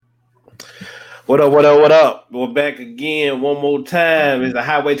What up, what up, what up? We're back again one more time. It's the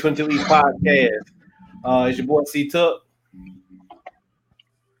Highway 22 East podcast. It's your boy C Tuck.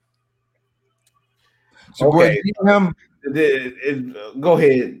 It's your boy Okay. Jim. Go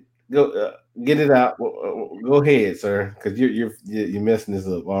ahead. Go get it out. Go ahead, sir, because you're messing this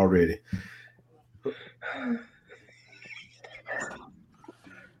up already.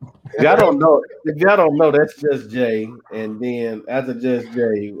 If y'all don't know, that's just Jay. And then after just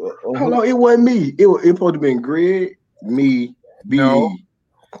Jay, Hold on, it wasn't me. It supposed to been Greg, me, No,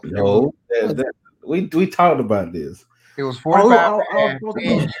 BE. no, we talked about this. it was Oh, 45 I was supposed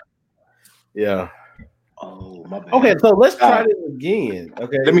to be. Yeah. Oh, my bad. Okay, so let's try Alright. this again.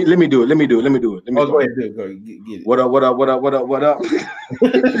 Okay. Let me do it. Let me do it. Oh, go start. ahead, do it. Go ahead, get it. What up? What up? What up? What up? What up?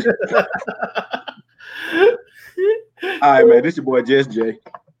 All right, man. This your boy Just J.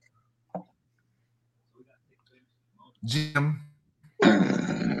 Jim,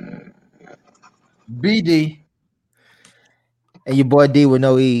 BD, And your boy D with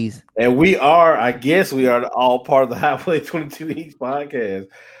no ease. And I guess we are all part of the Highway 22 East podcast.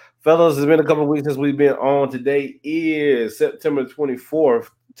 Fellas, it's been a couple of weeks since we've been on. Today is September 24th,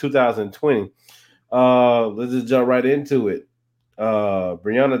 2020. Let's just jump right into it.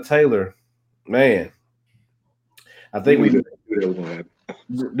 Breonna Taylor, man. I think we knew that was gonna happen.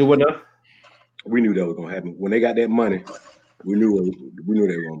 do what now? We knew that was gonna happen. When they got that money, we knew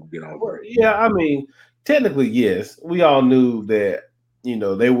they were gonna get off. Yeah, I mean, technically, yes. We all knew that,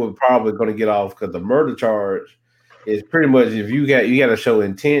 they were probably going to get off because the murder charge is pretty much if you got to show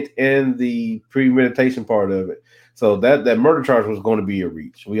intent and the premeditation part of it. So that murder charge was going to be a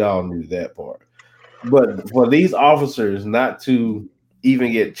reach. We all knew that part. But for these officers not to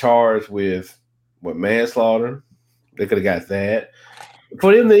even get charged with manslaughter, they could have got that.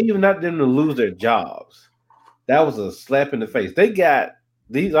 For them to even not them to lose their jobs, that was a slap in the face. They got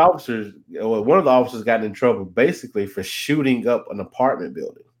these officers, or one of the officers got in trouble basically for shooting up an apartment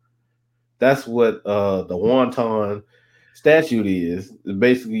building. That's what the wonton statute is.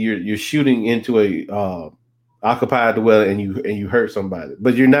 Basically, you're shooting into a occupied dwelling and you hurt somebody,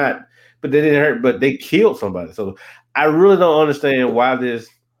 but you're not. But they didn't hurt, but they killed somebody. So I really don't understand why this.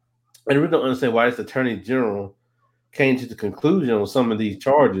 I really don't understand why this attorney general came to the conclusion on some of these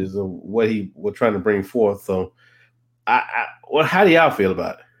charges of what he was trying to bring forth. So, how do y'all feel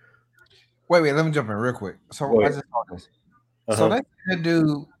about it? Wait, let me jump in real quick. So I just saw this. So that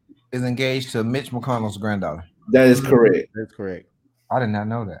dude is engaged to Mitch McConnell's granddaughter. That is correct. That's correct. I did not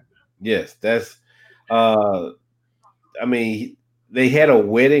know that. Yes, that's. I mean, they had a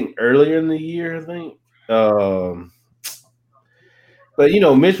wedding earlier in the year, I think. But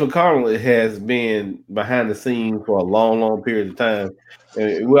Mitch McConnell has been behind the scenes for a long, long period of time,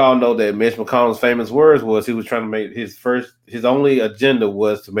 and we all know that Mitch McConnell's famous words was he was trying to make his only agenda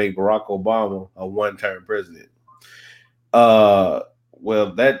was to make Barack Obama a one-term president.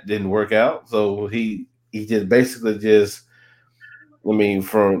 Well, that didn't work out, so he just basically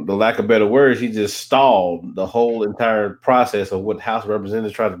from the lack of better words, he just stalled the whole entire process of what House of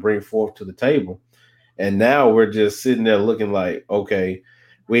Representatives tried to bring forth to the table. And now we're just sitting there looking like, okay,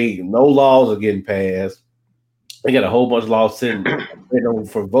 no laws are getting passed. We got a whole bunch of laws sitting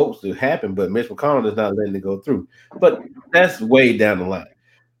for votes to happen, but Mitch McConnell is not letting it go through. But that's way down the line.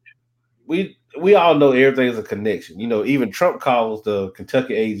 We all know everything's a connection. Even Trump calls the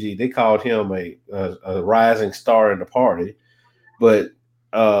Kentucky AG. They called him a rising star in the party. But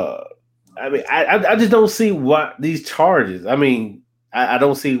I just don't see why these charges. I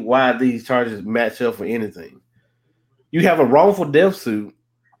don't see why these charges match up for anything. You have a wrongful death suit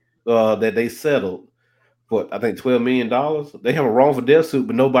that they settled for, I think, $12 million. They have a wrongful death suit,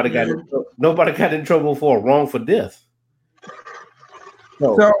 but nobody got in trouble for a wrongful death.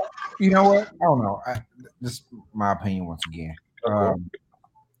 So you know what? I don't know. This is my opinion once again.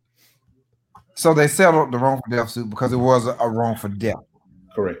 So they settled the wrongful death suit because it was a wrongful death.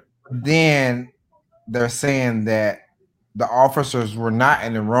 Correct. Then they're saying that the officers were not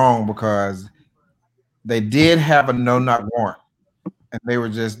in the wrong because they did have a no-knock warrant and they were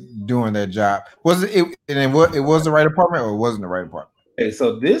just doing their job. Was it was the right department or it wasn't the right department? Okay,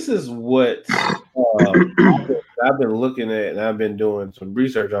 so this is what I've been looking at, and I've been doing some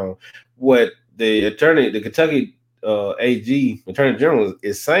research on what the Kentucky AG, Attorney General,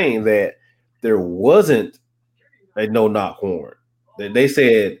 is saying that there wasn't a no-knock warrant. They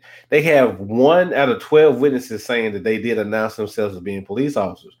said they have 1 out of 12 witnesses saying that they did announce themselves as being police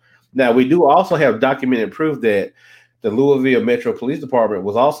officers. Now, we do also have documented proof that the Louisville Metro Police Department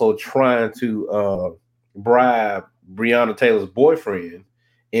was also trying to bribe Breonna Taylor's boyfriend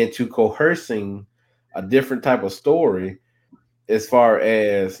into coercing a different type of story as far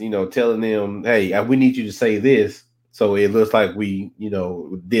as telling them, hey, we need you to say this, so it looks like we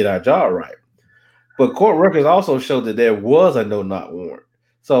did our job right. But court records also show that there was a no-knock warrant.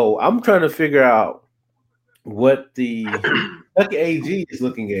 So I'm trying to figure out what the Kentucky AG is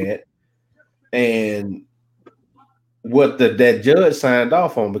looking at and what that judge signed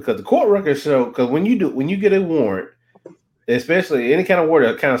off on, because the court records show, because when you get a warrant, especially any kind of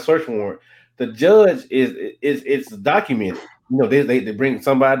warrant, a kind of search warrant, the judge it's documented. They bring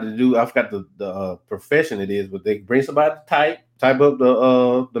somebody to do, I forgot the profession it is, but they bring somebody to type up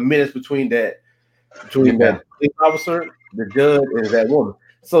the minutes between that police officer, the judge, and that woman.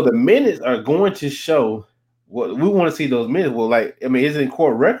 So the minutes are going to show what we want to see. Those minutes. Well, it's in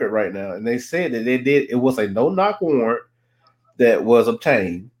court record right now, and they said that it was a no-knock warrant that was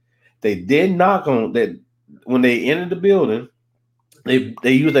obtained. They did knock on that when they entered the building. They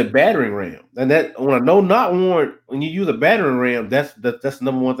use a battering ram, and that on a no-knock warrant, when you use a battering ram, that's the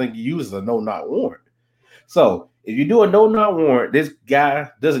number one thing you use is a no-knock warrant. So if you do a no-knock warrant, this guy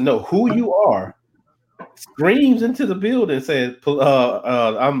doesn't know who you are, screams into the building, says,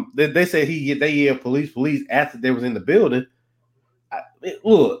 they say they yelled police after they was in the building.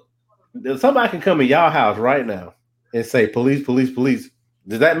 Look, somebody can come in y'all house right now and say police.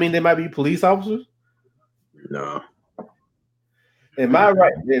 Does that mean they might be police officers? No. Am I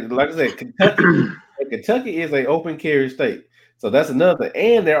right? Like I said, Kentucky is an open carry state. So that's another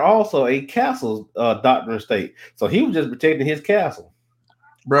thing. And they're also a castle doctrine state. So he was just protecting his castle.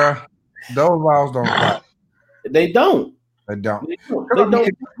 Bruh, those laws don't apply. They don't. They don't. If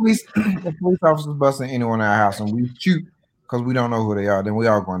the police officers busting anyone in our house and we shoot because we don't know who they are, then we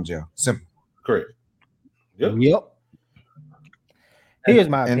all going to jail. Simple. Correct. Yep. Here's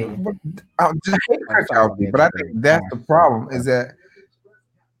my opinion. But I think that's the problem, is that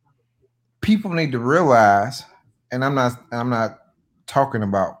people need to realize, and I'm not talking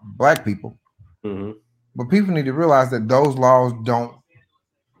about black people, but people need to realize that those laws don't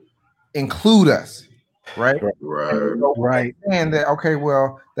include us, right? Right. And that, okay,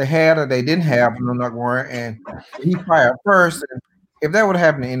 well, they had or they didn't have a no-knock warrant, and he fired first. And if that would have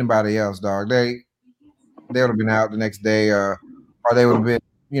happened to anybody else, dog, they would have been out the next day, or they would have been,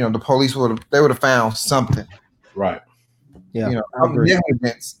 the police would have found something. Right. Yeah.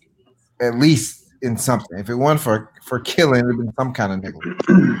 Negligence, at least in something. If it wasn't for killing, it would have been some kind of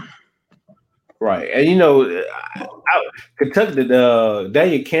negligence. Right. And Kentucky,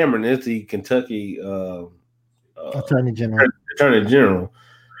 Daniel Cameron is the Kentucky Attorney General.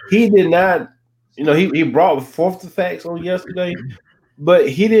 He did not, he brought forth the facts on yesterday, but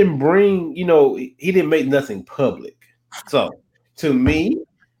he didn't bring, he didn't make nothing public. So to me,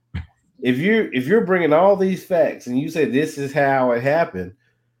 if you're bringing all these facts and you say this is how it happened,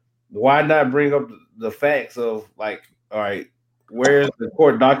 why not bring up the facts of, like, all right, where's the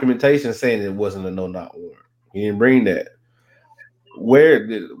court documentation saying it wasn't a no-knock warrant? He didn't bring that.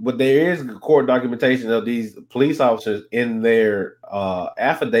 But there is court documentation of these police officers in their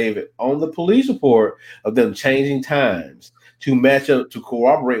affidavit on the police report of them changing times to match up, to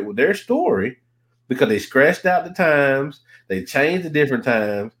corroborate with their story, because they scratched out the times, they changed the different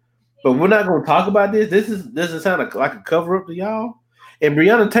times. But we're not going to talk about this. This is sound like a cover up to y'all. And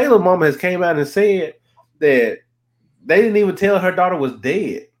Breonna Taylor mama has came out and said that they didn't even tell her daughter was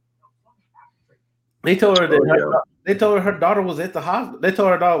dead. They told her that they told her daughter was at the hospital. They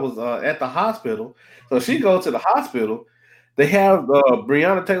told her daughter was at the hospital. So she goes to the hospital. They have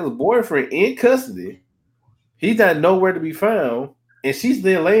Breonna Taylor's boyfriend in custody. He's not nowhere to be found, and she's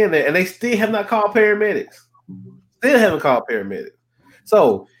still laying there. And they still have not called paramedics. Still haven't called paramedics.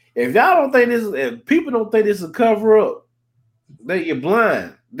 So if y'all don't think if people don't think this is a cover up, then you're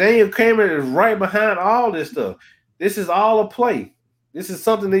blind. Daniel Cameron is right behind all this stuff. This is all a play. This is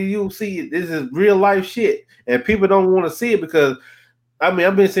something that you see. This is real life shit, and people don't want to see it because, I've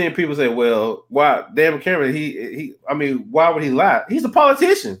been seeing people say, "Well, why Daniel Cameron? Why would he lie? He's a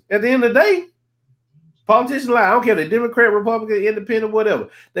politician. At the end of the day, politicians lie. I don't care if they're Democrat, Republican, Independent, whatever.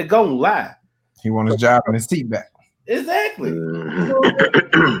 They're gonna lie. He wants his job and his seat back. Exactly.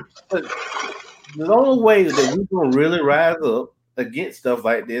 But the only way that we're gonna really rise up against stuff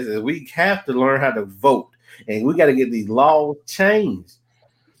like this is we have to learn how to vote. And we got to get these laws changed.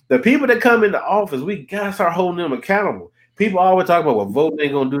 The people that come into office, we got to start holding them accountable. People always talk about, well, voting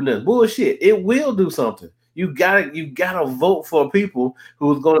ain't gonna do nothing. Bullshit. It will do something. You gotta vote for people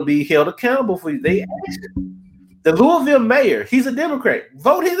who's gonna be held accountable for their actions. The Louisville mayor, he's a Democrat.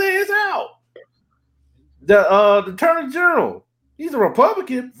 Vote his ass out. The Attorney General, he's a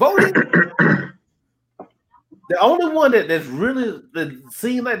Republican. Vote him. The only one that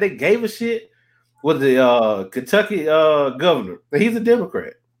seemed like they gave a shit was the Kentucky governor. He's a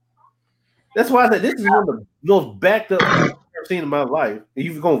Democrat. That's why I said this is one of the most backed up I've ever seen in my life. If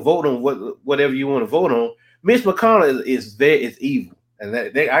you're gonna vote on whatever you want to vote on, Mitch McConnell is evil, and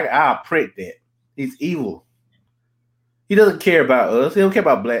I'll print that he's evil. He doesn't care about us. He don't care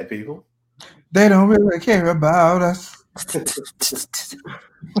about black people. They don't really care about us.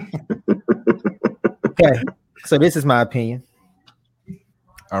 Okay, so this is my opinion.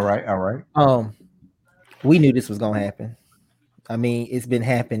 All right. We knew this was gonna happen. I mean, it's been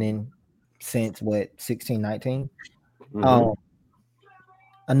happening since what 16, 19. Mm-hmm.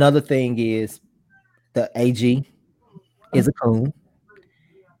 Another thing is the AG is a coon,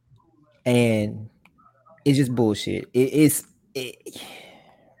 and it's just bullshit. It's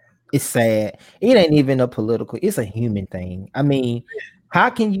sad. It ain't even a political. It's a human thing. I mean, how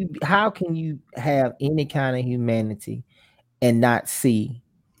can you have any kind of humanity and not see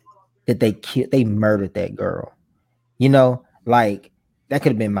that they murdered that girl? You know, like that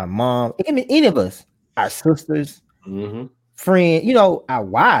could have been my mom. It could be any of us, our sisters, friends. You know, our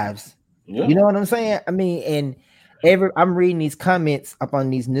wives. Yeah. You know what I'm saying? I mean, and I'm reading these comments up on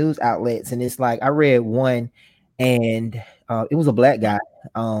these news outlets, and it's like I read one, and it was a black guy,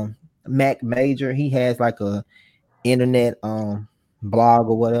 Mac Major. He has like a internet blog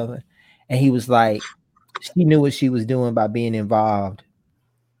or whatever, and he was like, she knew what she was doing by being involved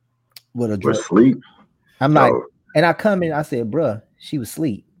with a drug. Sleep. I'm like, and I come in, I said, bruh, she was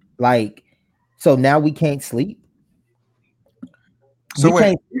asleep. Like, so now we can't sleep. So we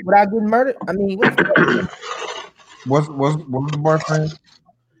can't sleep without getting murdered. I mean, what's the boyfriend?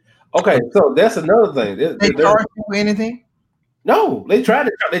 Okay, so that's another thing. They charge you for anything? No, they tried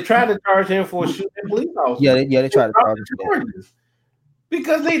to charge him for shooting police officers. Yeah, they tried to charge him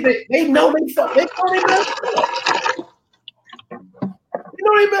because they know they messed up. You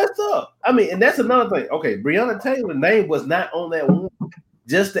know they messed up. I mean, and that's another thing. Okay, Breonna Taylor's name was not on that one,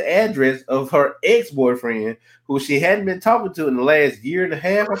 just the address of her ex-boyfriend, who she hadn't been talking to in the last year and a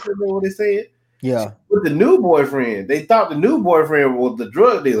half. I forget what they said. Yeah. With the new boyfriend, they thought the new boyfriend was the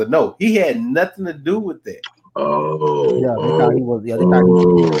drug dealer. No, he had nothing to do with that. Yeah, they thought he was. Yeah, they thought he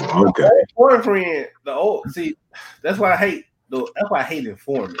was. Okay. The boyfriend, that's why I hate. That's why I hate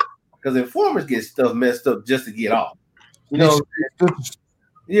informers, because informers get stuff messed up just to get off. You know.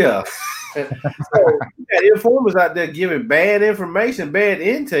 Yeah. So informers out there giving bad information, bad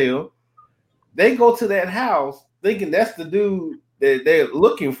intel. They go to that house thinking that's the dude that they're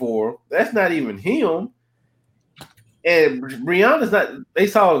looking for. That's not even him. And Breonna's not. They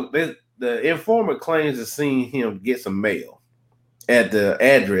saw the informant claims to seen him get some mail at the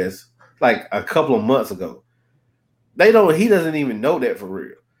address like a couple of months ago. He doesn't even know that for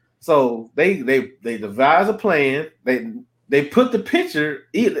real. So they devise a plan. They put the picture.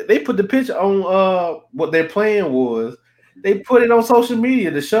 They put the picture on what their plan was. They put it on social media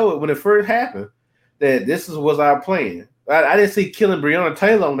to show it when it first happened that this was our plan. I didn't see killing Breonna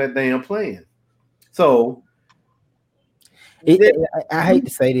Taylor on that damn plan. So I hate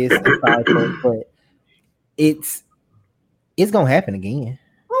to say this, but it's gonna happen again.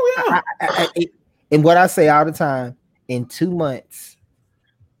 Oh yeah. And what I say all the time, in 2 months,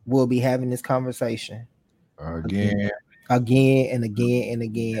 we'll be having this conversation again and again and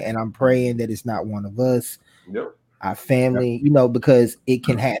again. And I'm praying that it's not one of us, our family, because it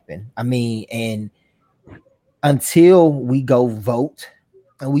can happen. I mean, and until we go vote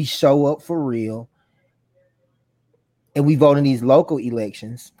and we show up for real and we vote in these local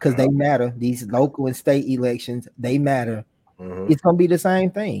elections, because they matter, these local and state elections, they matter. It's gonna be the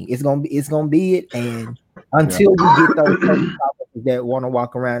same thing. It's gonna be it. And until we get those police officers that want to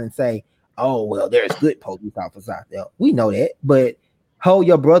walk around and say, "Oh, well, there's good police officers out there," we know that, but hold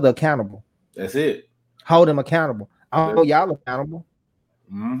your brother accountable. That's it. Hold him accountable. I'll hold y'all accountable.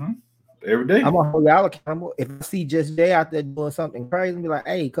 Every day. I'm gonna hold y'all accountable. If I see Just Jay out there doing something crazy, be like,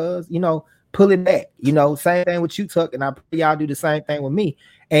 "Hey, cuz, pull it back." Same thing with you, Tuck, and I pray y'all do the same thing with me.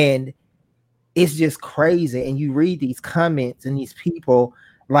 And it's just crazy. And you read these comments and these people,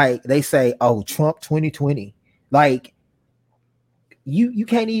 like they say, "Oh, Trump 2020." Like you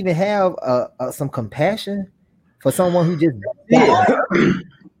can't even have some compassion for someone who just died.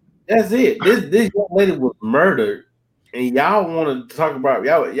 That's it. This young lady was murdered, and y'all want to talk about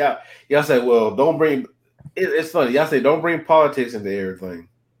y'all say, "Well, don't bring." It's funny. Y'all say, "Don't bring politics into everything."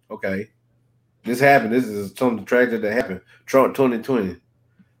 Okay, this happened. This is something tragic that happened. Trump 2020.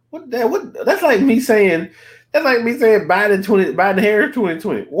 What that's like me saying Biden Harris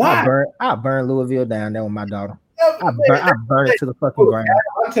 2020. Why? I burn Louisville down there with my daughter. I burn it to the fucking ground.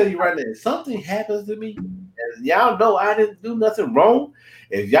 I'll tell you right now, if something happens to me, and y'all know I didn't do nothing wrong,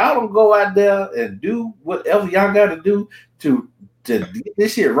 if y'all don't go out there and do whatever y'all got to do to get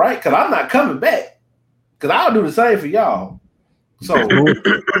this shit right, because I'm not coming back, because I'll do the same for y'all. So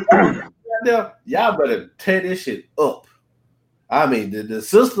y'all better tear this shit up. I mean, the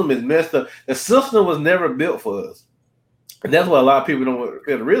system is messed up. The system was never built for us. And that's what a lot of people don't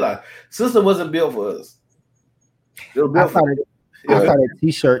fail to realize. System wasn't built for us. It was built I saw that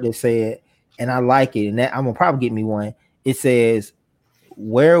T-shirt that said, and I like it, and that, I'm gonna probably get me one. It says,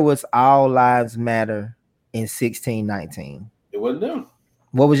 "Where was all lives matter in 1619?" It wasn't them.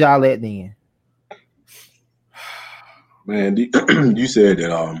 What was y'all at then? Man, you said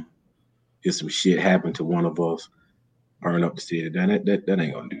that if some shit happened to one of us, burn up the city. That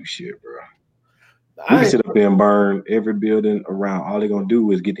ain't gonna do shit, bro. We can sit up there and burn every building around. All they're gonna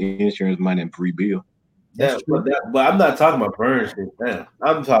do is get the insurance money and rebuild. But I'm not talking about burn shit down.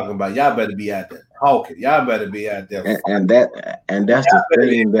 I'm talking about y'all better be out there talking. Y'all better be out there. And that's the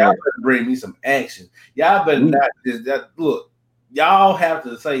thing that y'all better bring me some action. Y'all better not just that. Look, y'all have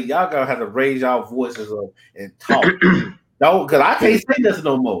to say y'all gonna have to raise y'all voices up and talk. Don't, because I can't say this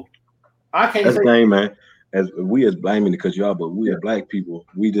no more. I can't. That's the thing, man. As blaming because y'all, but we as black people,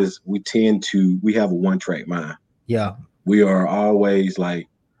 we have a one track mind. Yeah, we are always like,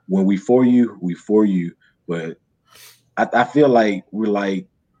 when we for you, but I feel like we're like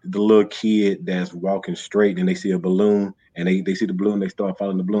the little kid that's walking straight and they see a balloon and they see the balloon, they start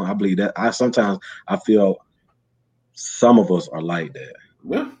following the balloon. I believe that. I feel some of us are like that.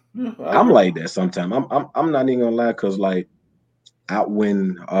 Yeah, I'm like that sometimes. I'm not even gonna lie, because like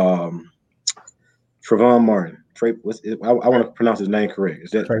when Trayvon Martin. I want to pronounce his name correct.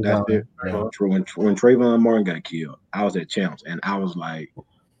 Is that's it? Yeah. When Trayvon Martin got killed, I was at Champs and I was like,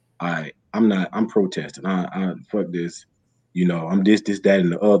 all right, I'm protesting. I fuck this, I'm this, that,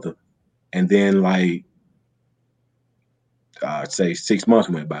 and the other. And then like I'd say 6 months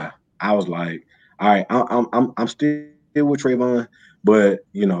went by. I was like, all right, I'm still with Trayvon, but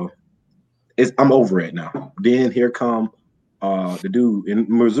I'm over it now. Then here come the dude in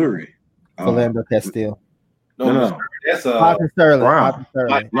Missouri. Philando Castile. No. That's Sterling. Brown.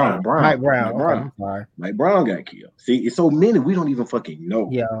 Mike Brown. Okay, I'm sorry. Mike Brown got killed. See, it's so many we don't even fucking know.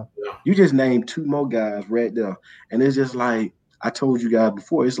 Yeah. You just named 2 more guys right there, and it's just like I told you guys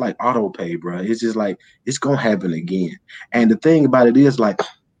before. It's like auto pay, bro. It's just like it's gonna happen again. And the thing about it is like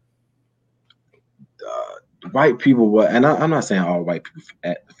white people. And I'm not saying all white people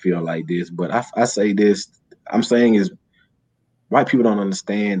feel like this, but I say this. I'm saying is white people don't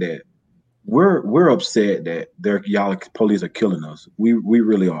understand that. We're upset that y'all police are killing us. We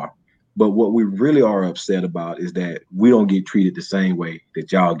really are. But what we really are upset about is that we don't get treated the same way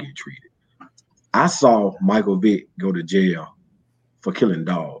that y'all get treated. I saw Michael Vick go to jail for killing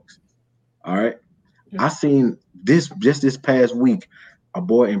dogs. All right. I seen this past week, a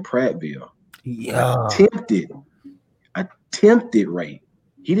boy in Prattville. Yeah. Attempted rape.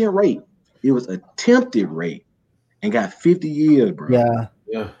 He didn't rape. It was attempted rape and got 50 years, bro.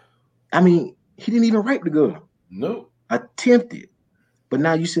 Yeah. I mean, he didn't even rape the girl. No. Attempted. But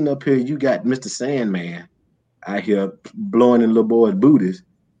now you sitting up here, you got Mr. Sandman out here blowing in little boys' booties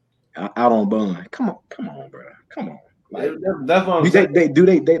out on bond. Come on, bro. Come on. Like, that's what I'm saying. They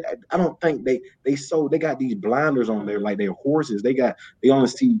I don't think they got these blinders on there like they're horses. They only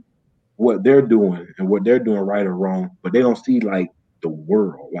see what they're doing and what they're doing right or wrong, but they don't see like the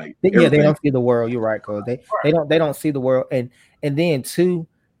world. Like they don't see the world. You're right, Cole. They don't see the world. And then too,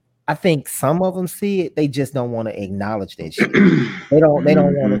 I think some of them see it. They just don't want to acknowledge that shit. They don't want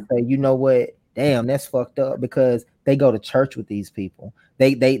to say, you know what? Damn, that's fucked up, because they go to church with these people.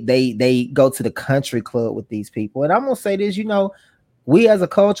 They go to the country club with these people. And I'm gonna say this, we as a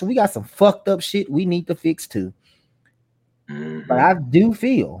culture, we got some fucked up shit we need to fix too. But I do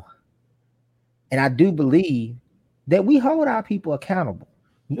feel, and I do believe that we hold our people accountable.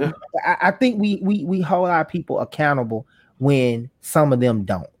 Yeah. I think we hold our people accountable when some of them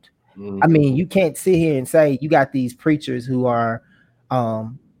don't. I mean, you can't sit here and say you got these preachers who are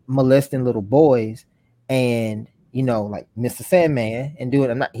molesting little boys, and like Mr. Sandman, and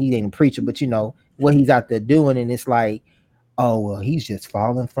doing. He ain't a preacher, but what he's out there doing, and it's like, oh well, he's just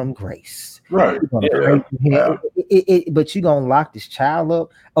falling from grace, right? Yeah. But you gonna lock this child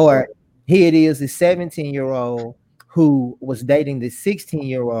up, or here it is, this 17-year-old who was dating this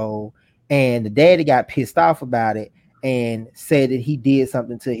 16-year-old, and the daddy got pissed off about it and said that he did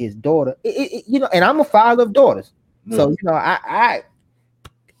something to his daughter. And I'm a father of daughters, so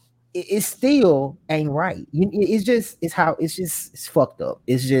it still ain't right. It's fucked up.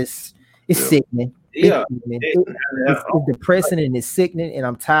 It's sickening. Yeah. It's depressing and it's sickening, and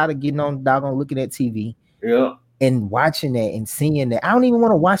I'm tired of getting on doggone looking at TV. Yeah. And watching that and seeing that. I don't even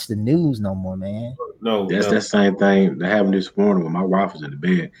want to watch the news no more, man. No. That's that same thing that happened this morning when my wife was in the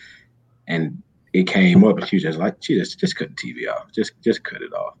bed, and it came up, and she was just like, she just cut the TV off, just cut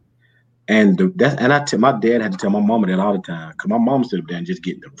it off. And my dad had to tell my mama that all the time, because my mom stood up there and just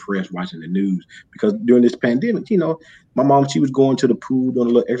getting depressed watching the news, because during this pandemic, my mom, she was going to the pool, doing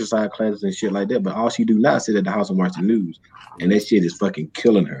a little exercise classes and shit like that, but all she do now is sit at the house and watch the news, and that shit is fucking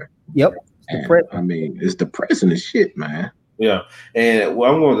killing her. Yep. And, I mean, it's depressing as shit, man. Yeah, and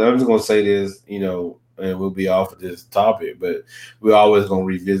I'm just gonna say this, and we'll be off of this topic, but we're always gonna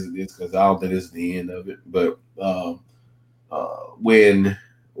revisit this because I don't think this is the end of it. But when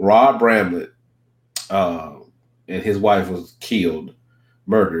Rod Bramlett and his wife was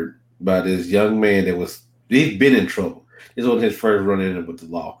murdered by this young man he's been in trouble. This wasn't his first run-in with the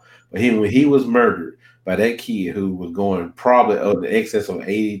law, but when he was murdered by that kid who was going probably in excess of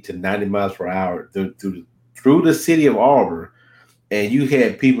 80 to 90 miles per hour through the city of Auburn, and you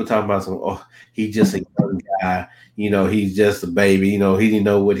had people talking about he's just a young guy, he's just a baby, he didn't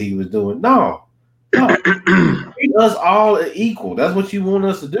know what he was doing. No. Treat us all equal. That's what you want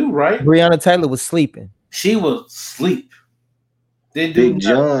us to do, right? Breonna Taylor was sleeping. She was asleep. Big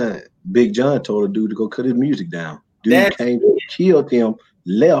John told a dude to go cut his music down. Dude killed him,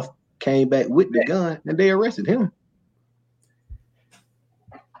 left, came back with the gun, and they arrested him.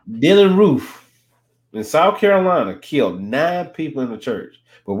 Dylan Roof in South Carolina killed 9 people in the church.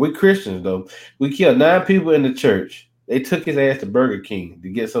 But we're Christians, though. We killed 9 people in the church. They took his ass to Burger King to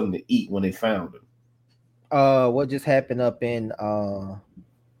get something to eat when they found him. What just happened up in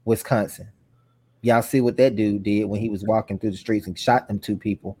Wisconsin? Y'all see what that dude did when he was walking through the streets and shot them 2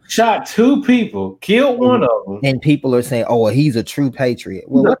 people? Shot 2 people, killed one of them. And people are saying, "Oh, he's a true patriot."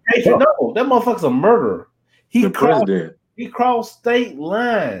 Well, No, that motherfucker's a murderer. He crossed state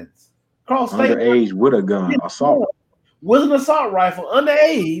lines. Underage with a gun, assault. With an assault rifle,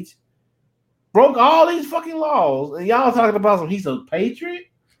 underage. Broke all these fucking laws. And y'all talking about he's a patriot?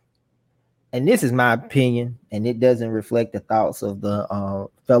 And this is my opinion, and it doesn't reflect the thoughts of the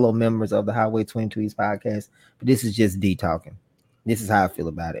fellow members of the Highway 22 podcast, but this is just D talking. This is how I feel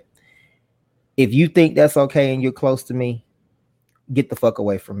about it. If you think that's okay and you're close to me, get the fuck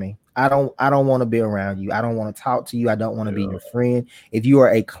away from me. I don't want to be around you. I don't want to talk to you. I don't want to be your friend. If you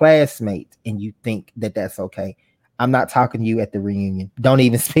are a classmate and you think that that's okay, I'm not talking to you at the reunion. Don't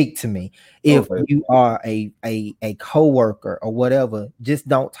even speak to me. If you are a coworker or whatever, just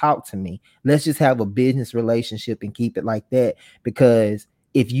don't talk to me. Let's just have a business relationship and keep it like that. Because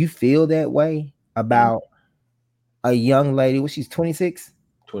if you feel that way about a young lady, she's 26?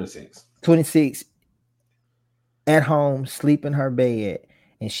 26 at home, sleep in her bed,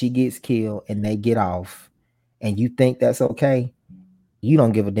 and she gets killed and they get off, and you think that's okay, you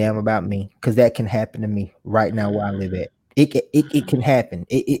don't give a damn about me, because that can happen to me right now where I live at. It can happen.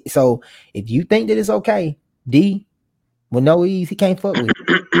 So if you think that it's okay, D, with no ease, he can't fuck with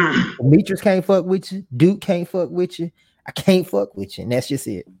you. Demetrius can't fuck with you. Duke can't fuck with you. I can't fuck with you, and that's just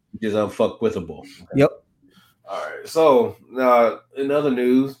it. Just unfuckwithable. Okay. Yep. All right. So in other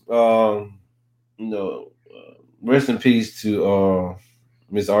news, rest in peace to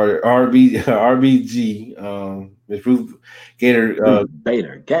Miss RBG, Miss Ruth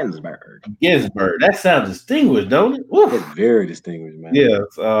Bader Ginsburg. That sounds distinguished, don't it? Woo. It's very distinguished, man.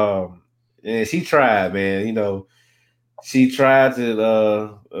 Yes. And she tried, man. She tried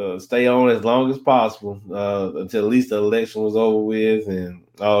to stay on as long as possible until at least the election was over with and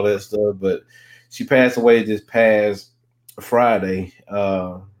all that stuff. But she passed away this past Friday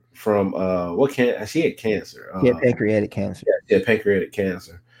from she had cancer. Pancreatic cancer. Yeah, pancreatic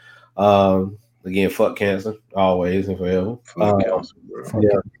cancer. Again, fuck cancer, always and forever. Cancer,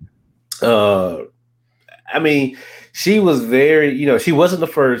 I mean, she was very, she wasn't the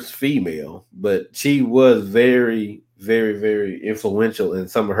first female, but she was very, very, very influential in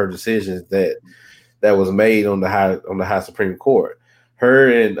some of her decisions that was made on the high Supreme Court.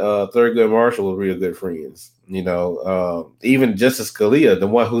 Her and Thurgood Marshall were real good friends. Even Justice Scalia, the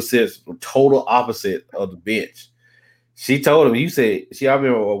one who sits total opposite of the bench, she told him, I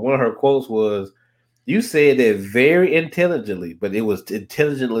remember one of her quotes was, "You said that very intelligently, but it was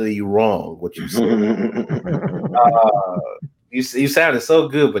intelligently wrong what you said." You sounded so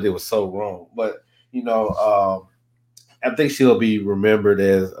good, but it was so wrong. But I think she'll be remembered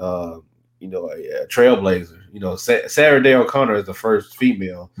as a trailblazer. Sarah Day O'Connor is the first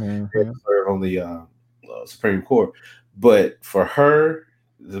female to serve on the Supreme Court, but for her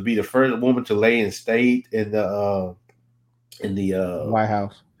to be the first woman to lay in state in the White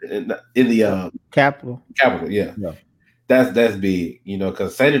House, in the Capital. yeah. Yeah. That's big,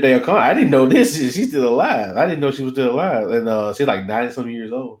 because Sandra Day O'Connor, I didn't know this. She's still alive. I didn't know she was still alive, and she's like 90 some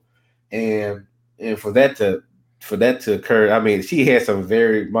years old, and for that to occur, I mean, she had some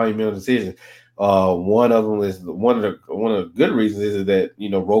very monumental decisions. One of them is one of the good reasons is that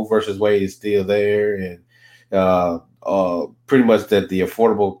Roe versus Wade is still there, and pretty much that the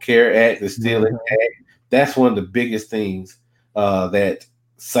Affordable Care Act is still intact. That's one of the biggest things that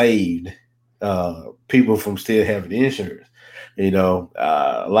saved people from still having insurance.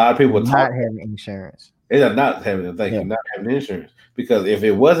 A lot of people not having insurance. They are not having not having insurance, because if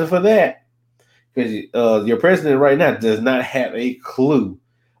it wasn't for that, because your president right now does not have a clue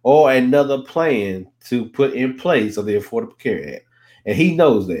or another plan to put in place of the Affordable Care Act, and he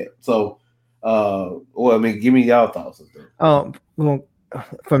knows that. So, I mean, give me y'all thoughts on that. Well,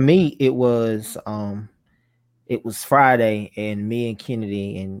 for me, it was Friday, and me and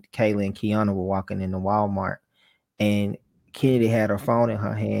Kennedy and Kayla and Kiana were walking in the Walmart, and Kennedy had her phone in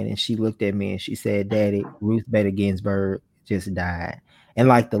her hand, and she looked at me and she said, "Daddy, Ruth Bader Ginsburg just died." And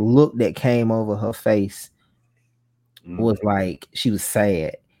like the look that came over her face was like she was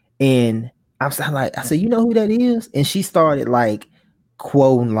sad. And I said, "You know who that is?" And she started like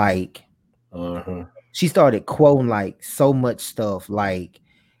quoting she started quoting like so much stuff, like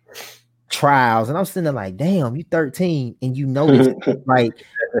trials, and I'm sitting there like, damn, you 13 and you know this. Like,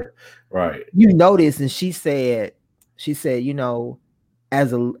 right, you know this. And she said,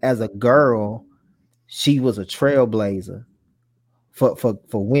 as a girl, she was a trailblazer for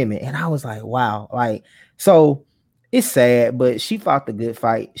women. And I was like, wow. Like, so it's sad, but she fought the good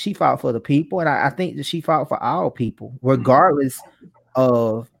fight. She fought for the people, and I think that she fought for all people, regardless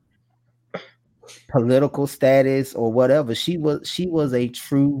of political status or whatever. She was a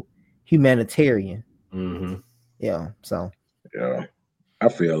true humanitarian. Yeah. So yeah, I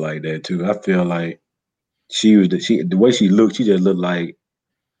feel like that too. I feel like the way she looked, she just looked like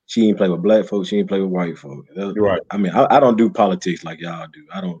she ain't play with black folks, she ain't play with white folks. You're right. I mean, I don't do politics like y'all do.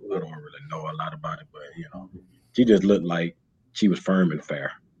 I don't really know a lot about it, but she just looked like she was firm and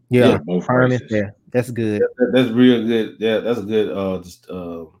fair. Yeah, both firm races. and fair. That's good. That's real good. Yeah, that's a good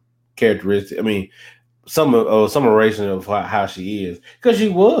characteristic. I mean, summarization of how she is, because she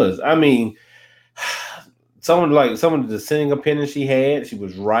was. I mean, some of the dissenting opinions she had, she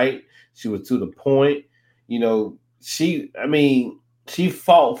was right. She was to the point. She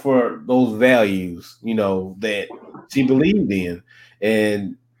fought for those values, that she believed in,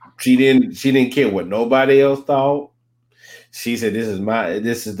 and she didn't care what nobody else thought. She said, this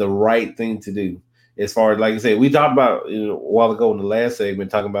is the right thing to do. As far as, like I said, we talked about a while ago in the last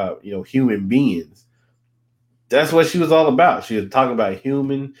segment, talking about human beings. That's what she was all about. She was talking about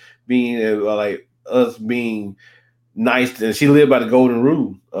human being, like us being nice, and she lived by the golden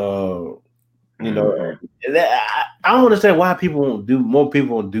rule. I don't understand why more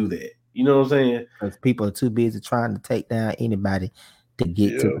people won't do that. You know what I'm saying? Because people are too busy trying to take down anybody to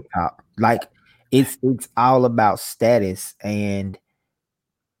get to the top. Like, it's all about status and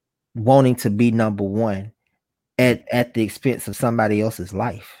wanting to be number one at the expense of somebody else's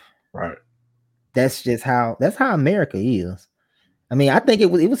life. Right. That's how America is. I mean, I think it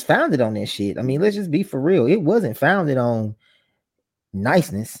was founded on that shit. I mean, let's just be for real. It wasn't founded on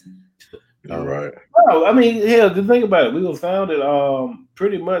niceness. You're right. Well, I mean, hell, to think about it, we were founded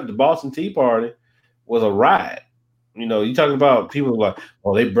pretty much the Boston Tea Party was a riot. You talking about people like,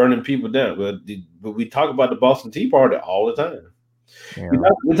 oh, they burning people down, but we talk about the Boston Tea Party all the time. Yeah.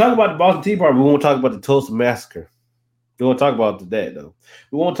 We talk about the Boston Tea Party. We won't talk about the Tulsa Massacre. We won't talk about that though.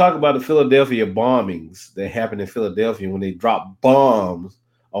 We won't talk about the Philadelphia bombings that happened in Philadelphia when they dropped bombs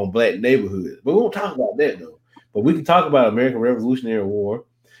on black neighborhoods. But we won't talk about that though. But we can talk about American Revolutionary War.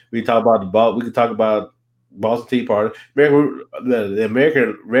 We can talk about we can talk about Boston Tea Party. The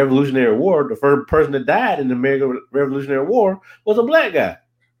American Revolutionary War. The first person that died in the American Revolutionary War was a black guy,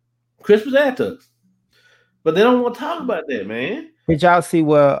 Crispus Attucks. But they don't want to talk about that, man. Did y'all see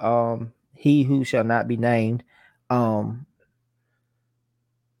where he who shall not be named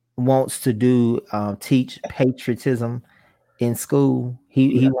wants to teach patriotism in school?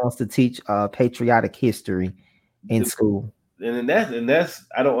 He wants to teach patriotic history in school. And that's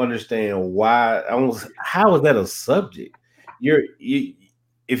I don't understand why. How is that a subject?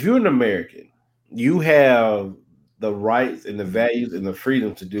 If you're an American, you have the rights and the values and the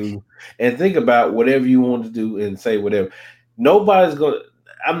freedom to do and think about whatever you want to do and say whatever. Nobody's gonna.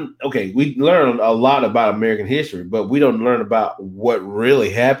 We learn a lot about American history, but we don't learn about what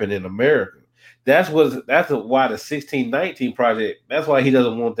really happened in America. That's why the 1619 project. That's why he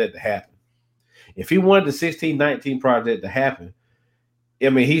doesn't want that to happen. If he wanted the 1619 project to happen, I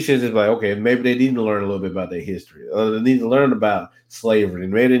mean, he should just be like, okay, maybe they need to learn a little bit about their history. They need to learn about slavery,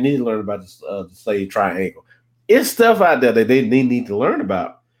 and maybe they need to learn about the slave triangle. It's stuff out there that they need to learn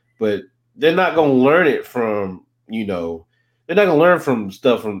about, but they're not going to learn it from, they're not going to learn from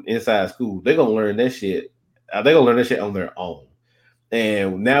stuff from inside school. They're going to learn that shit. They're going to learn that shit on their own.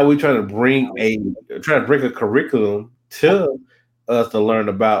 And now we're trying to bring a curriculum to us to learn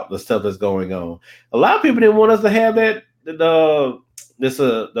about the stuff that's going on. A lot of people didn't want us to have that. The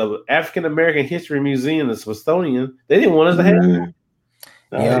African American History Museum, the Smithsonian, they didn't want us to have that.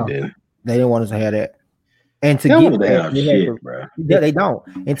 No, they didn't want us to have that. And to they get wanted to that, have shit, bro. Yeah, they don't.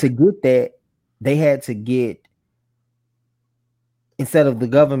 And to get that, they had to get, instead of the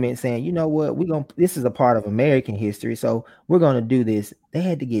government saying, you know what, this is a part of American history, so we're gonna do this. They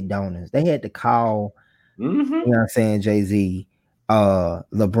had to get donors. They had to call, you know what I'm saying, Jay-Z,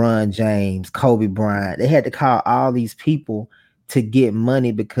 LeBron James, Kobe Bryant. They had to call all these people to get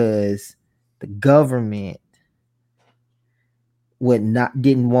money because the government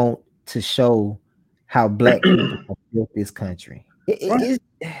didn't want to show how black people have built this country. It's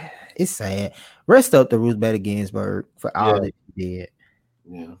sad. Rest up to Ruth Bader Ginsburg for all that she did.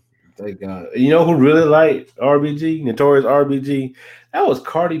 Yeah, thank God. You know who really liked RBG, Notorious RBG? That was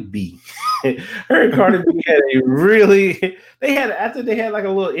Cardi B. Her and Cardi B had after they had like a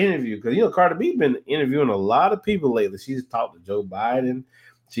little interview, because Cardi B been interviewing a lot of people lately. She's talked to Joe Biden.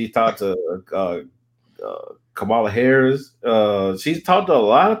 She's talked to Kamala Harris. She's talked to a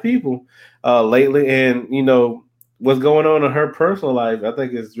lot of people lately, and what's going on in her personal life, I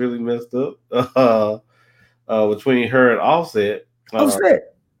think it's really messed up between her and Offset.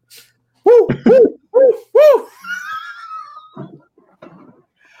 Offset. Woo, woo, woo, woo.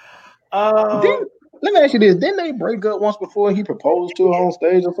 Let me ask you this: didn't they break up once before he proposed to her on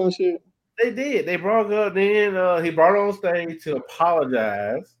stage or some shit? They did. They broke up. Then he brought her on stage to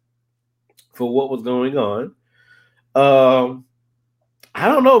apologize for what was going on. I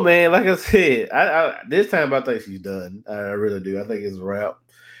don't know, man. Like I said, I this time I think she's done. I really do. I think it's a wrap.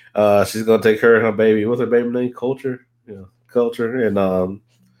 She's gonna take her and her baby. What's her baby name? Culture. Culture, and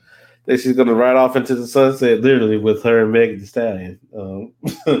then she's gonna ride off into the sunset, literally, with her and Megan Thee Stallion.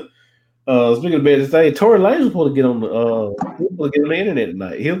 Speaking of Megan Thee Stallion, Tory Lanez was supposed to get on the internet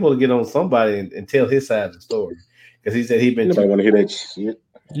tonight. He was supposed to get on somebody and tell his side of the story, because he said he'd been. Nobody want to hear that shit.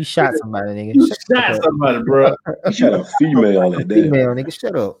 You shot somebody, nigga. You shot somebody, bro. You shot a female at that. Female, nigga,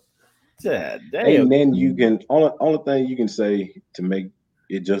 shut up. Yeah, damn. And then you can only thing you can say to make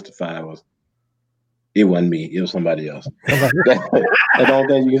it justified was, it wasn't me, it was somebody else. That's the only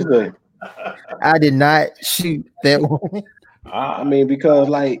thing you can say. I did not shoot that woman. I mean, because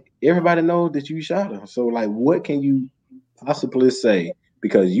like everybody knows that you shot her. So like, what can you possibly say?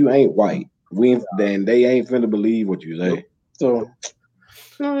 Because you ain't white. Then they ain't finna believe what you say. So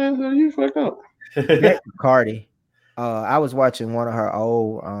you fucked up. Cardi. I was watching one of her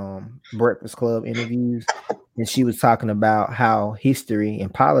old Breakfast Club interviews, and she was talking about how history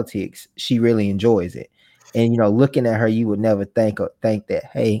and politics, she really enjoys it. And looking at her, you would never think that,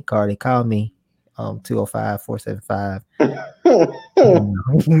 hey, Cardi, call me 205-475.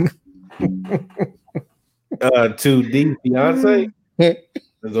 To the fiance.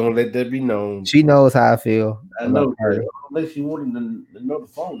 Don't let that be known. She knows how I feel. I know her. Unless you wanted to know the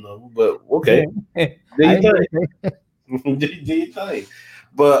phone number, but okay. Do you think?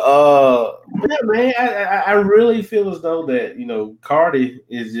 But yeah, man, I really feel as though that Cardi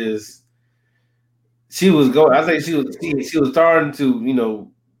is just, she was going. I think she was starting to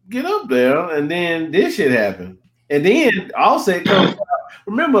get up there, and then this shit happened, and then Offset comes out.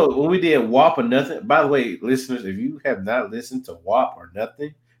 Remember when we did WAP or Nothing? By the way, listeners, if you have not listened to WAP or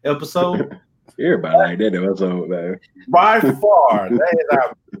Nothing episode, everybody like that episode, man. By far, that is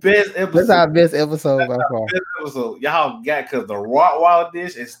our best episode. That's our best episode by far. Best episode y'all got, because the Rottweiler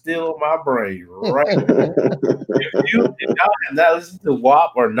dish is still in my brain, right? if y'all have not listened to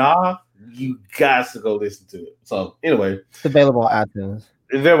WAP or Nah, you got to go listen to it. So anyway, it's available on iTunes.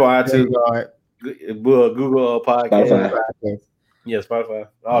 It's available on iTunes, Google Podcast. Yeah, Spotify,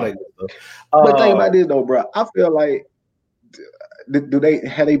 all that good stuff. But think about this though, bro. I feel like,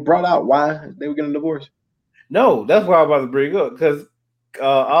 had they brought out why they were getting a divorce? No, that's what I'm about to bring up, because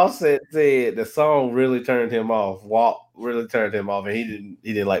Offset said the song really turned him off. WAP really turned him off, and he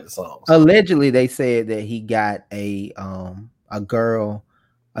didn't like the song. Allegedly, they said that he got a girl,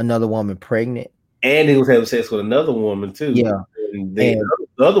 another woman pregnant, and he was having sex with another woman too. Yeah, and the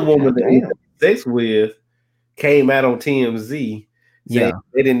other woman that he had sex with came out on TMZ. Yeah,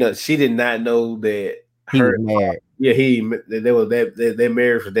 they didn't know. She did not know that he was married. Yeah, they're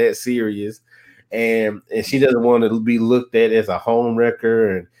married for that serious, and she doesn't want to be looked at as a home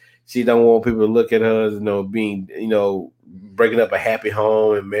wrecker, and she don't want people to look at her as being breaking up a happy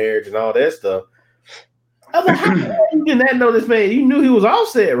home and marriage and all that stuff. I was like, how you did not know this man? You knew he was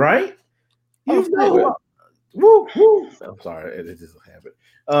Offset, right? You know. Woo, woo. I'm sorry, it just happened.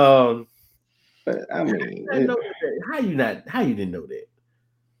 But I mean, how you didn't know that?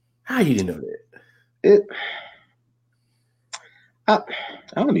 How you didn't know that? I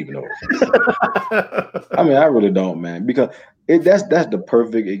don't even know. I mean, I really don't, man, because that's the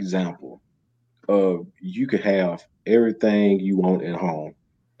perfect example of you could have everything you want at home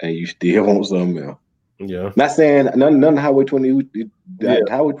and you still want something else. Yeah. Not saying none of Highway 20,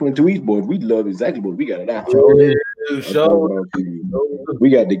 Highway 22 East boys, we love exactly what we got it out.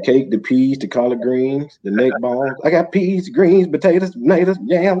 We got the cake, the peas, the collard greens, the neck bones. I got peas, greens, potatoes, tomatoes,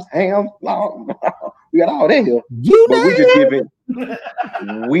 yams, ham, we got all that here. But we just giving.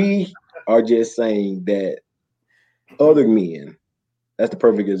 We are just saying that other men. That's the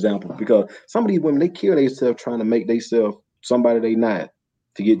perfect example, because some of these women, they kill themselves trying to make themselves somebody they not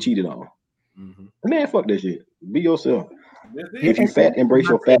to get cheated on. Mm-hmm. Man, fuck that shit. Be yourself. If you fat, embrace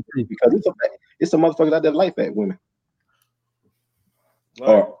your fat, because it's some motherfuckers out there like fat women. Right.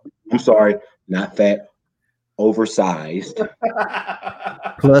 Or I'm sorry, not fat, oversized,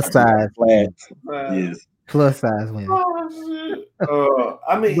 plus size, flat. Yes, plus size women.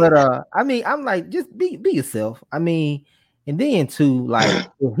 I mean, I'm like, just be yourself. I mean, and then too, like,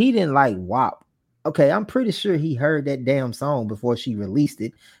 if he didn't like WAP, okay, I'm pretty sure he heard that damn song before she released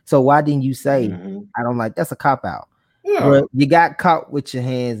it. So why didn't you say, I don't like? That's a cop out. Yeah. But you got caught with your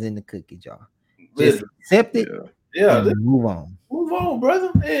hands in the cookie jar. Just accept it. And move on. Move on,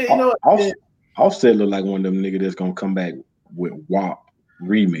 brother. Yeah, Offset look like one of them niggas that's gonna come back with WAP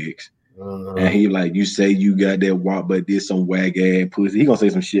remix. And he like, you say you got that WAP, but did some wag ass pussy. He gonna say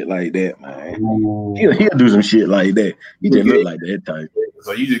some shit like that, man. He'll do some shit like that. He just look like that type.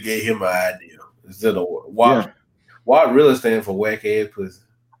 So you just gave him an idea instead of WAP. Yeah. WAP really stand for whack ass pussy.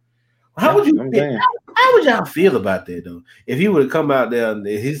 How would y'all feel about that though? If he would have come out there and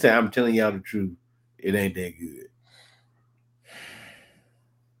he said, "I'm telling y'all the truth, it ain't that good."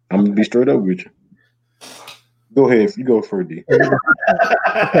 I'm gonna be straight up with you. Go ahead, you go for it.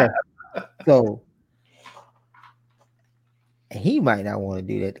 Okay. So he might not want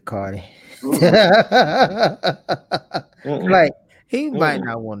to do that to Cardi. Like he might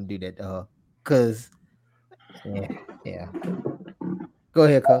not want to do that to her, cause yeah. Go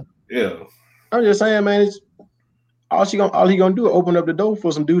ahead, Cole. Yeah, I'm just saying, man. All he gonna do is open up the door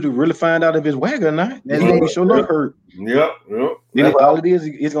for some dude to really find out if it's wag or not. He's gonna be sure enough hurt. Yep. Then all it is,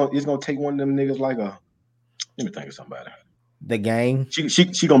 it's gonna take one of them niggas like a. Let me think of somebody. The gang.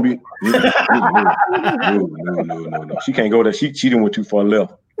 She gonna be no. She can't go there. She done went too far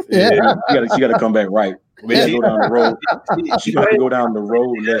left. Yeah. She gotta come back right. She go down the road. She got to go down the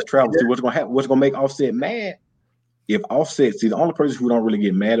road and let's travel. See what's gonna happen. What's gonna make Offset mad? If Offset, see, the only person who don't really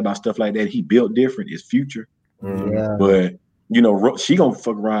get mad about stuff like that, he built different, is Future. Yeah. But she gonna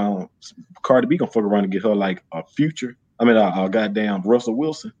fuck around. Cardi B gonna fuck around and get her like a Future. I mean, a goddamn Russell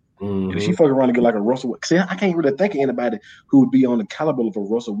Wilson. Mm-hmm. And if she fuck around and get like a Russell, see, I can't really think of anybody who would be on the caliber of a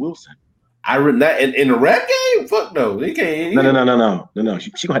Russell Wilson. I read that in the rap game. Fuck no, they can't. No.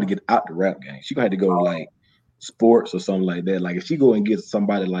 She gonna have to get out the rap game. She gonna have to go like sports or something like that. Like if she go and get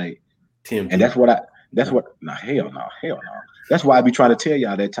somebody like Tim, and that's what. No, hell no. That's why I be trying to tell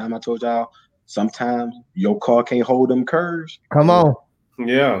y'all that time I told y'all. Sometimes your car can't hold them curves. Come on.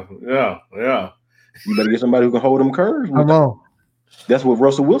 Yeah. You better get somebody who can hold them curves. Come on. That's what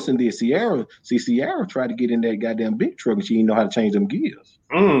Russell Wilson did. Sierra tried to get in that goddamn big truck and she didn't know how to change them gears.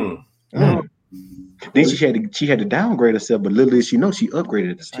 Then she had to downgrade herself, but little did she know she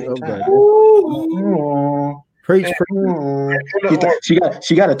upgraded at the same time. Preach. She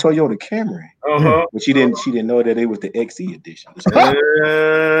got a Toyota Camry, but she didn't know that it was the XE edition.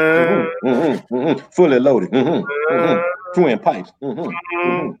 Fully loaded, twin pipes,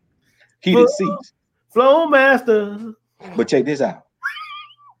 heated seats, Flowmaster. But check this out.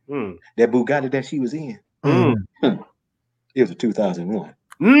 That Bugatti that she was in, it was a 2001.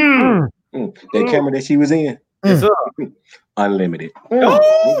 That camera that she was in, unlimited. Watch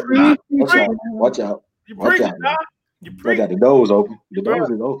out. Watch out. They got the doors open. The doors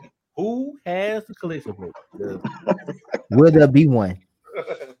is open. Who has the collection plate? Will there be one?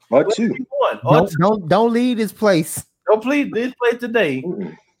 Or two. Don't leave this place. Don't leave this place today.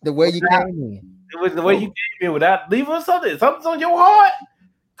 The way you came in. The way you came in without leaving something. Something's on your heart.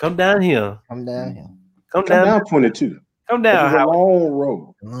 Come down here. Come down 22. Come down. It's a long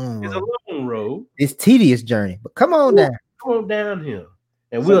road. It's a long road. It's tedious journey, but come on down. Come on down here,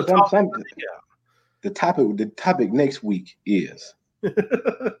 and we'll talk something. The topic next week is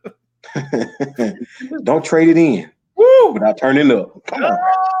don't trade it in without turning up. Come on.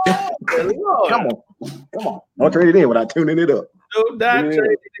 Come on. Don't trade it in without tuning it up. Do not trade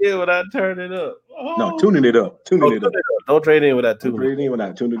it in without turning up. No, tuning it up. Tuning it up. Don't trade it in without tuning it in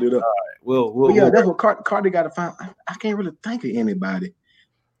without tuning it up. All right. Well, that's what Carter got to find. I can't really think of anybody.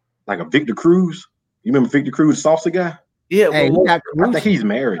 Like a Victor Cruz. You remember Victor Cruz, the salsa guy? Yeah, hey, I think he's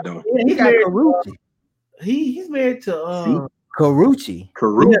married though. Yeah, he got Carucci. He's married to Carucci.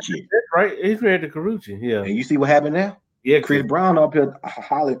 Carucci. Yeah, that's right. He's married to Carucci. Yeah. And you see what happened now? Yeah, Chris Brown up here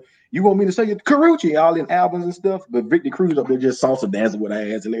hollering. You want me to say it? Carucci, all in albums and stuff, but Victor Cruz up there just salsa dancing with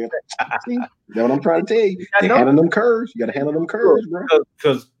her ass and everything. See, that's what I'm trying to tell you. They handle them curves. You got to handle them curves, bro.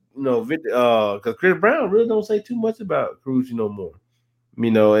 Because because Chris Brown really don't say too much about Carucci no more.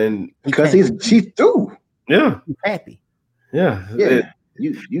 And because she's through. Yeah, he's happy. Yeah.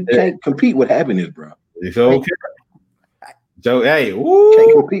 You can't compete with happiness, bro. It's okay. So hey,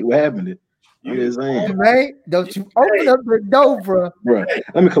 can't compete with happiness. You know what I'm saying? Right? Don't you open up the door, bro. Bro,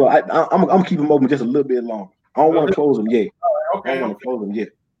 let me close. I'm keep them open just a little bit longer. I don't want to close them yet. Okay. I don't want to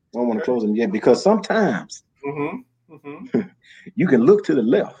close them yet because sometimes you can look to the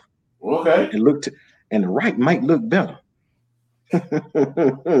left, and the right might look better.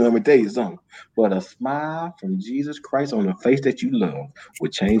 Let me tell you something. But a smile from Jesus Christ on the face that you love will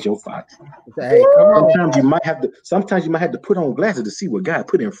change your thoughts. Hey, come on. Sometimes you might have to put on glasses to see what God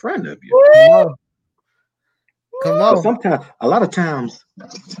put in front of you. Come on. Sometimes, a lot of times,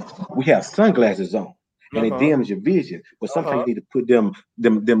 we have sunglasses on, and it dims your vision. But sometimes you need to put them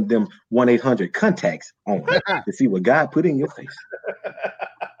 1-800 contacts on to see what God put in your face.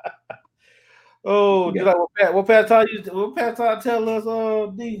 Oh, just like what Pastor tell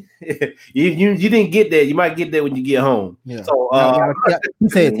us, D. you didn't get that. You might get that when you get home. Yeah. So he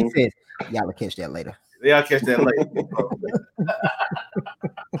says, y'all will catch that later. Y'all catch that later.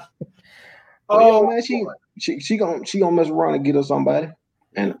 Man, she gonna mess around and get us somebody,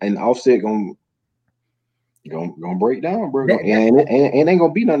 and Offset gonna break down, bro. And ain't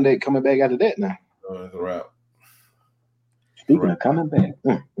gonna be none of that coming back after that now. Oh, that's a wrap. Speaking of coming back.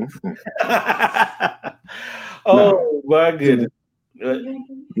 My goodness.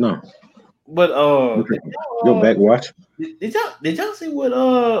 No. But your back watch. Did y'all see what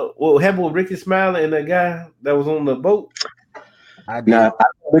happened with Ricky Smiley and that guy that was on the boat? Now I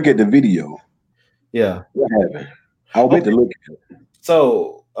look at the video. Yeah. What happened? I'll wait to look at it.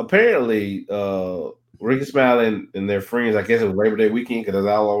 So apparently Ricky Smiley and their friends, I guess it was Labor Day weekend because they was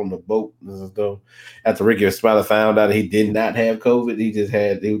all on the boat and stuff. After Ricky Smiley found out he did not have COVID, he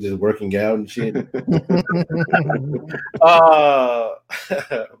was just working out and shit.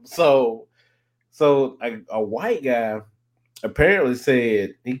 So a white guy apparently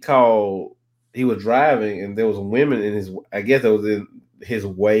said he was driving and there was women in in his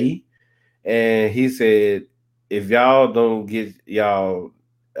way, and he said, if y'all don't get y'all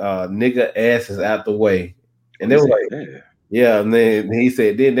nigga asses out the way. And they were like, yeah. And then he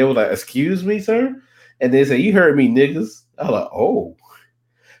said, then they were like, excuse me, sir. And they said, you heard me, niggas. I was like, oh.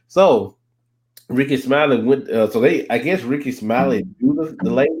 So Ricky Smiley went, Ricky Smiley knew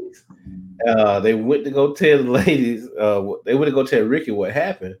the ladies. They went to go tell the ladies, they went to go tell Ricky what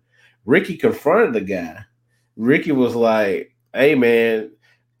happened. Ricky confronted the guy. Ricky was like, hey man,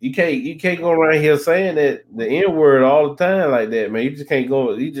 you can't go around here saying that the N-word all the time like that, man. You just can't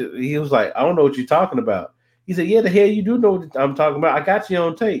go. He was like, I don't know what you're talking about. He said, yeah, the hell you do know what I'm talking about. I got you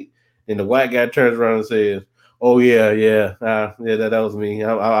on tape. And the white guy turns around and says, oh yeah, that was me.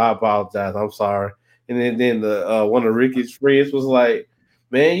 I apologize. I'm sorry. And then the one of Ricky's friends was like,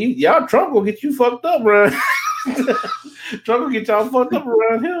 man, y'all Trump will get you fucked up, bro. Trump will get y'all fucked up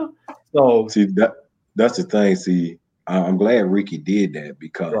around here. So see that's the thing. See, I'm glad Ricky did that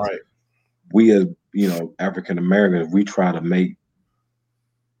because we as African Americans, we try to make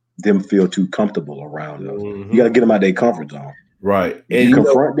them feel too comfortable around us. You got to get them out of their comfort zone, right? And you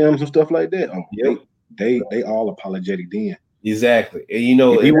confront them and stuff like that. Oh, they all apologetic then. Exactly, and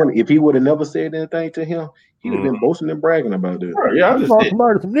if he would have never said anything to him, he would have been boasting and bragging about this. Yeah, I just said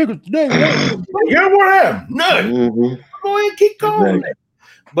some niggas today. You don't want to have none. Go ahead and keep going. Exactly.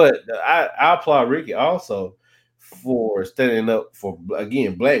 But I applaud Ricky also for standing up for,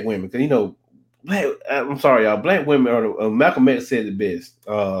 again, black women, because I'm sorry, y'all. Black women are Malcolm X said it best.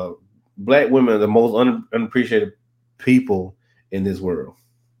 Black women are the most unappreciated people in this world.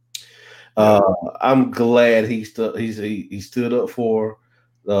 I'm glad he stood up for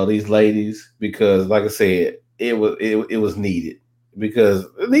these ladies because, like I said, it was needed because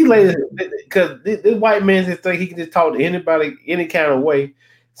these ladies, because this white man just think he can just talk to anybody any kind of way,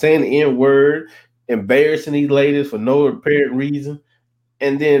 saying the N-word. embarrassing these ladies for no apparent reason,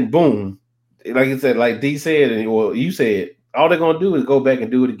 and then boom, like I said, like D said, and well, you said, all they're gonna do is go back and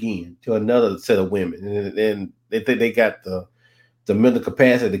do it again to another set of women, and they think they got the mental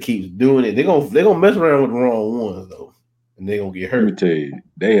capacity to keep doing it. They're gonna mess around with the wrong ones though, and they're gonna get Let me hurt. tell you,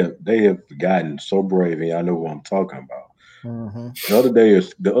 they have gotten so brave, and y'all know what I'm talking about. Mm-hmm. The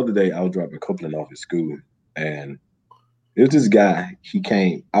other day, I was dropping Copeland off at school, and there's this guy. He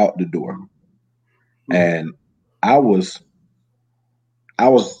came out the door, and I was I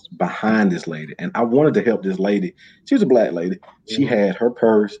was behind this lady, and I wanted to help this lady. She was a black lady. She had her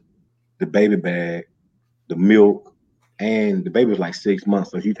purse, the baby bag, the milk, and the baby was like 6 months,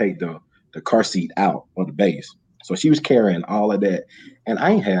 so she take the car seat out of the base. So she was carrying all of that, and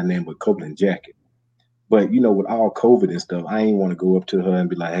I ain't had nothing but Copeland jacket. But with all COVID and stuff, I ain't want to go up to her and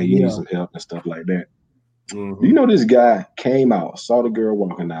be like, "Hey, you need some help" and stuff like that. This guy came out, saw the girl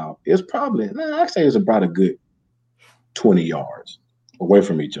walking out. It's probably, I'd say it's about a good 20 yards away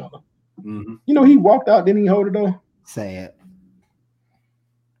from each other. He walked out, didn't he hold the door? Sad.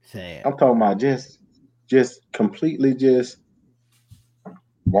 I'm talking about just completely just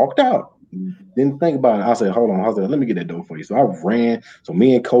walked out. Didn't think about it. I said, hold on. I said, let me get that door for you. So I ran. So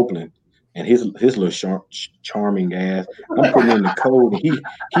me and Copeland and his little charming ass, I'm putting in the code, and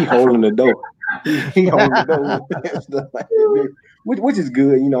he holding the door. He holding the door and stuff like that, which is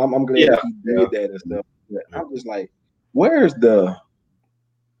good. I'm glad that he did that and stuff. But I'm just like, where's the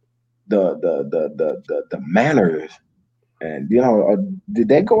manners? And did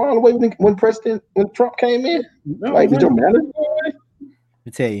that go all the way when Trump came in? No, like, did your manners go away? Let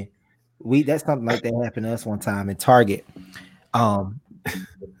me tell you, that's something like that happened to us one time in Target.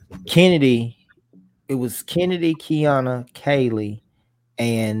 Kennedy, it was Kennedy, Kiana, Kaylee,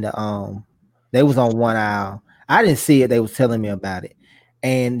 and they was on one aisle. I didn't see it. They was telling me about it,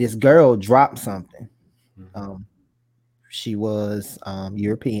 and this girl dropped something. She was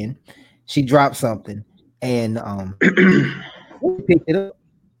European. She dropped something, and we picked it up.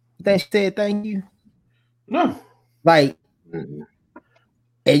 Then she said, "Thank you." No, like, and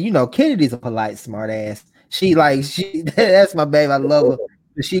Kennedy's a polite, smart ass. She that's my babe. I love her,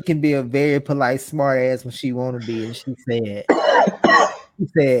 but she can be a very polite, smart ass when she want to be. And she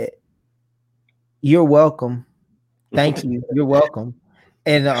said, "You're welcome. Thank you. You're welcome."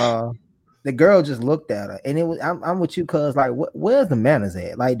 And the girl just looked at her, and it was, I'm with you, cuz like, where's the manners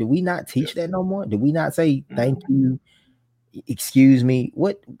at? Like, do we not teach that no more? Do we not say thank you, excuse me?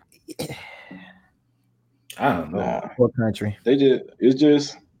 What? I don't know. What country? And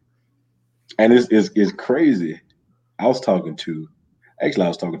it's crazy. I was talking to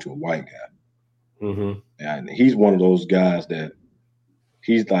a white guy, and he's one of those guys that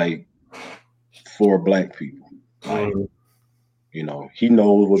he's like for black people. Like, he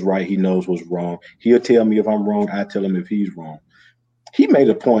knows what's right. He knows what's wrong. He'll tell me if I'm wrong. I tell him if he's wrong. He made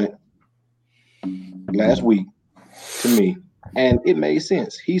a point last week to me, and it made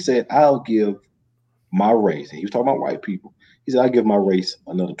sense. He said, I'll give my race, and he was talking about white people. He said, I'll give my race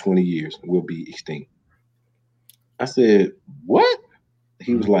another 20 years and we'll be extinct. I said, what?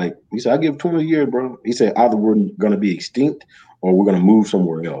 He was like, he said, I give 20 years, bro. He said, either we're going to be extinct or we're going to move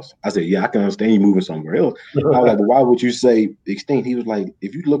somewhere else. I said, yeah, I can understand you moving somewhere else. I was like, but why would you say extinct? He was like,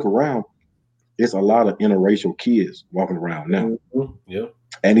 if you look around, it's a lot of interracial kids walking around now. Yeah.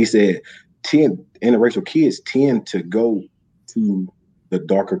 And he said, 10 interracial kids tend to go to the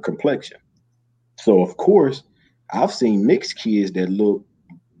darker complexion. So, of course, I've seen mixed kids that look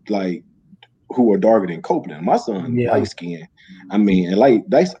like who are darker than Copeland. My son, light skin. I mean, and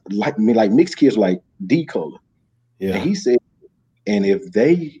that's like me, like mixed kids like D color. Yeah. And he said, and if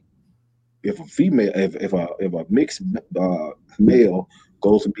a female, if a mixed male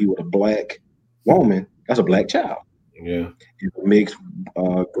goes to be with a black woman, that's a black child. Yeah. If a mixed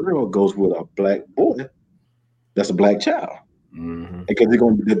girl goes with a black boy, that's a black child. Because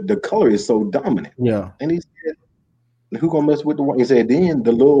the color is so dominant. Yeah. And he said, who gonna mess with the white? He said, then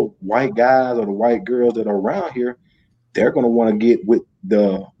the little white guys or the white girls that are around here, they're gonna want to get with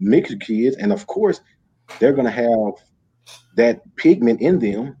the mixed kids, and of course, they're gonna have that pigment in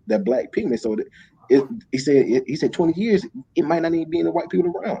them, that black pigment. So he said 20 years, it might not even be any white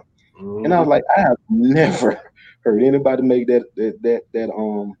people around. And I was like, I have never heard anybody make that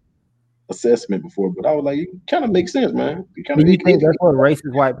assessment before, but I was like, it kind of makes sense, man. Do you think that's what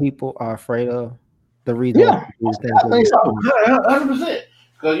racist white people are afraid of? The reason, I think so. 100%.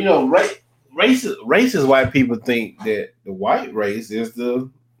 Because racist white people think that the white race is the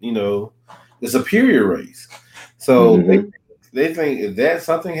superior race. So they think if that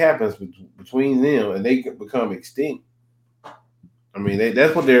something happens between them and they become extinct, I mean,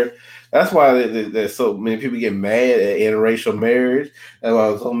 that's what they're. That's why there's so many people get mad at interracial marriage. That's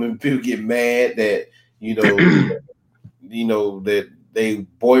why so many people get mad that that they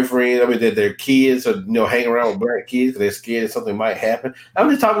boyfriend. I mean, that their kids are hang around with black kids because they're scared something might happen. I'm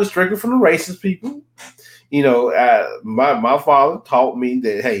just talking strictly from the racist people. My father taught me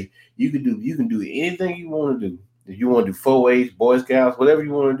that hey, you can do anything you want to do. If you want to do 4-H, Boy Scouts, whatever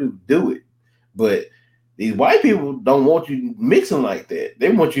you want to do it. But these white people don't want you mixing like that.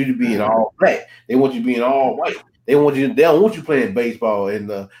 They want you to be in all black. They want you to be in all white. They don't want you playing baseball and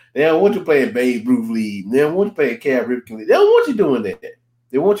they don't want you playing Babe Ruth League. They don't want you playing Cal Ripken League. They don't want you doing that.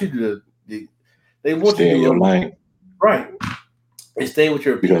 They want you to they want stay you to in your lane. Right. And stay with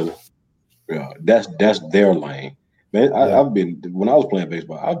your people. Yeah, that's their lane. Man, I've been when I was playing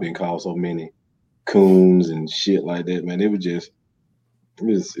baseball, I've been called so many coons and shit like that, man. It was just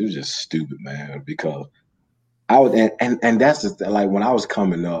stupid, man, because I was and that's just like when I was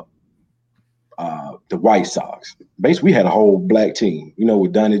coming up, the White Sox. Basically, we had a whole black team,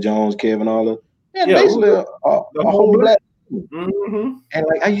 with Donnie Jones, Kevin Oliver. Basically a whole black team. Mm-hmm. And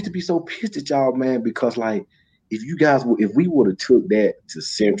like I used to be so pissed at y'all, man, because like if we would have took that to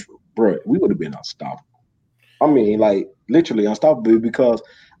Central, bro, we would have been unstoppable. I mean, like literally unstoppable because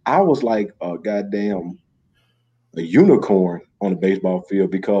I was like a goddamn a unicorn on the baseball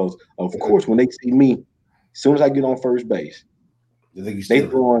field because of course when they see me, as soon as I get on first base, they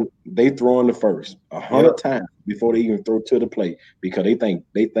throwing the first 100 times before they even throw to the plate because they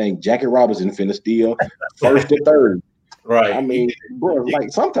think Jackie Robinson finna steal first to third. Right. I mean, bro,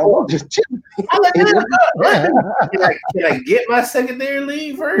 like sometimes I'm just chilling. Can I get my secondary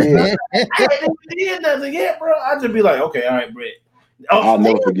lead first? Yeah. I haven't did nothing yet, bro. I just be like, okay, all right, Brett. I'll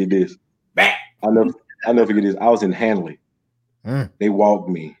never forget this. Back. I'll never forget this. I was in Hanley. They walked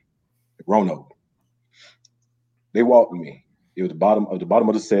me, Roanoke. They walked me. It was the bottom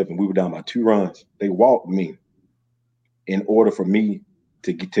of the seventh. We were down by 2 runs. They walked me in order for me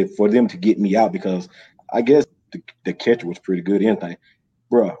for them to get me out because I guess the catcher was pretty good. Anything,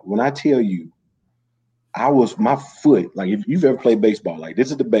 bro. When I tell you, my foot. Like if you've ever played baseball, like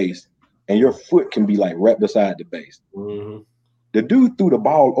this is the base, and your foot can be like right beside the base. Mm-hmm. The dude threw the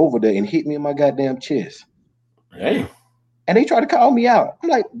ball over there and hit me in my goddamn chest. Hey. And they tried to call me out. I'm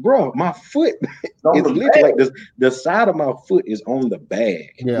like, bro, my foot is literally like this. The side of my foot is on the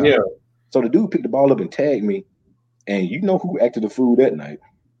bag. Yeah. So the dude picked the ball up and tagged me. And you know who acted the fool that night?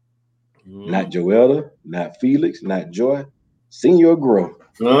 Not Joella, not Felix, not Joy. Senior Grow.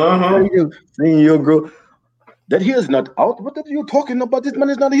 Senior Grow. That he is not out. What are you talking about? This man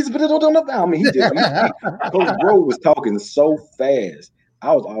is not. He's I mean, Coach Grow was talking so fast.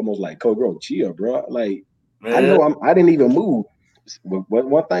 I was almost like, Coach Grow, chill, bro. Like, man. I know I didn't even move.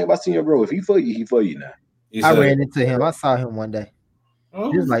 One thing about Senior Grow, if he for you now. I ran into him. I saw him one day.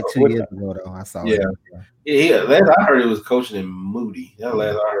 This was like 2 years ago, though. I saw him. Yeah. Last I heard he was coaching in Moody. That's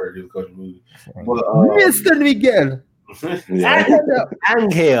last I heard he was coaching Moody. But, Mr. Miguel.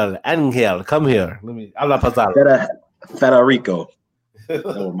 Angel, come here. Habla pasado. Federico. That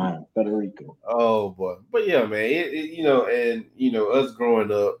was mine. Federico. Oh boy. But yeah, man, us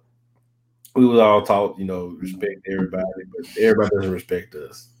growing up, we was all taught, respect everybody, but everybody doesn't respect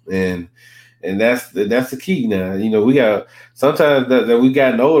us. And that's the key now. We got sometimes that we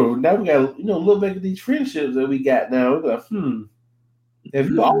gotten older. Now we got look back at these friendships that we got now. We're like, have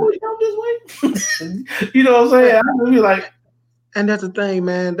you always felt this way? You know what I'm saying? I mean, like, and that's the thing,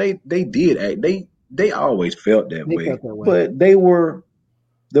 man. They did act. They always felt that way, but they were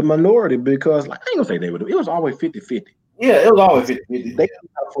the minority because, like, I ain't gonna say they were. It was always 50-50. Yeah, it was always 50-50. They knew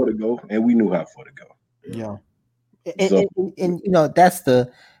how far to go, and we knew how far to go. Yeah, and that's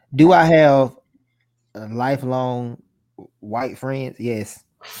the. Do I have a lifelong white friends? Yes.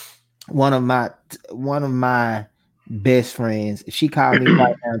 One of my best friends. If she called me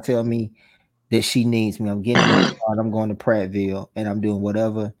right now and tell me that she needs me, I'm getting in the car, I'm going to Prattville, and I'm doing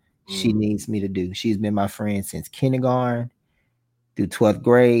whatever she needs me to do. She's been my friend since kindergarten, through 12th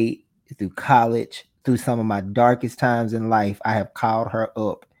grade, through college, through some of my darkest times in life. I have called her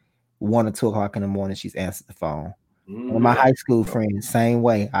up 1 or 2 o'clock in the morning. She's answered the phone. One of my high school friends, same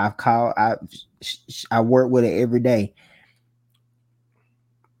way. I've called. I work with her every day,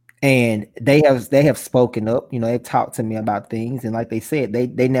 and they have spoken up. They've talked to me about things, and like they said,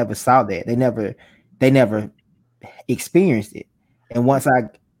 they never saw that. They never experienced it. And once I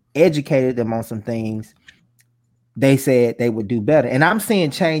educated them on some things, they said they would do better. And I'm seeing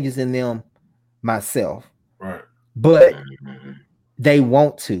changes in them myself. Right. But they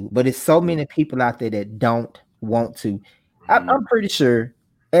want to. But it's so many people out there that don't want to. I'm pretty sure,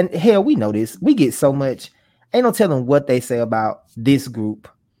 and hell, we know this. We get so much. ain't no telling what they say about this group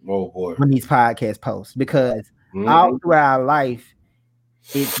Oh boy. when these podcasts post, because all throughout our life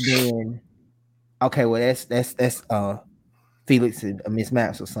it's been okay. Well, that's Felix and Miss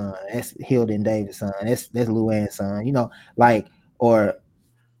Maxwell's son. That's Hilda and David's son. That's Luann's son. You know, like, or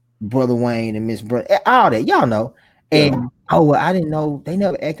Brother Wayne and Miss Brother, all that, y'all know. And oh well, I didn't know they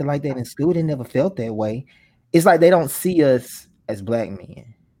never acted like that in school. They never felt that way. It's like they don't see us as black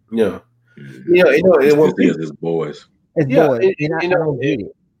men. Yeah. When people, as boys. As boys. And I don't get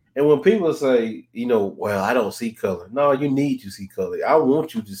it. And when people say, well, I don't see color. No, you need to see color. I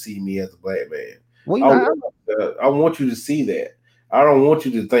want you to see me as a black man. Well, I want you to see that. I don't want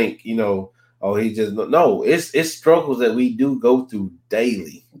you to think, oh, he just no. It's struggles that we do go through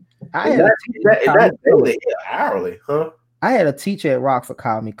daily. Not daily, hourly, huh? I had a teacher at Rockford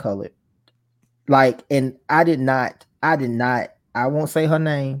call me colored. Like, and I did not. I won't say her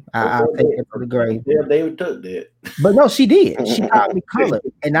name. I'll take it to the grave. Yeah, David took that. But no, she did. She called me colored,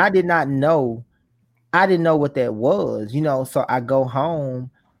 and I did not know. I didn't know what that was, So I go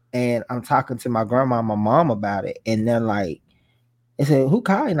home and I'm talking to my grandma and my mom about it, and they're like, they said, "Who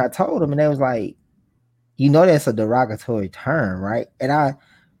called?" And I told them, and they was like, that's a derogatory term, right? And I,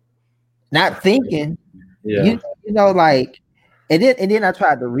 not thinking, like, and then I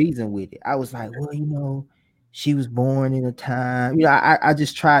tried to reason with it. I was like, well, she was born in a time, I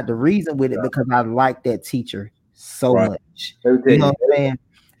just tried to reason with it because I liked that teacher so much. You know what I'm saying?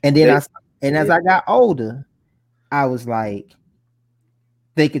 And then as I got older, I was like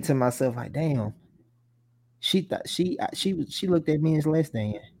thinking to myself, like, damn, she thought she looked at me as less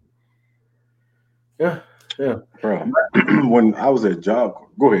than. Yeah. Bro, when I was at job,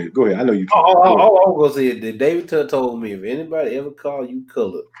 go ahead. I know you. All I'm gonna say is that David told me, if anybody ever call you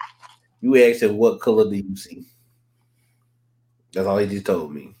colored, you ask him, what color do you see? That's all he just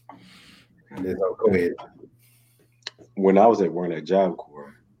told me. Go ahead. When I was working at Job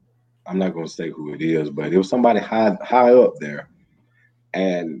Corps, I'm not gonna say who it is, but it was somebody high up there,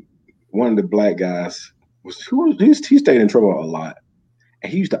 and one of the black guys he stayed in trouble a lot.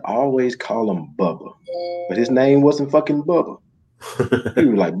 And he used to always call him Bubba, but his name wasn't fucking Bubba. He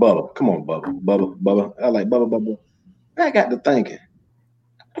was like, Bubba, come on, Bubba. I like Bubba. I got to thinking,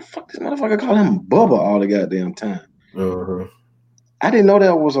 what the fuck this motherfucker call him Bubba all the goddamn time? Uh-huh. I didn't know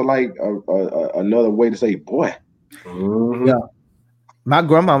that was another way to say boy. Mm-hmm. Yeah, my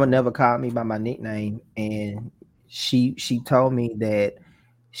grandmama never called me by my nickname, and she told me that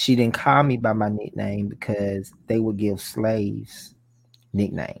she didn't call me by my nickname because they would give slaves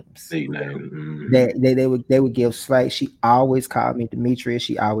nicknames. Mm-hmm. They would give slaves. She always called me Demetrius.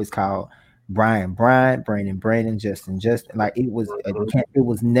 She always called Brian, Brandon, Justin. Like, it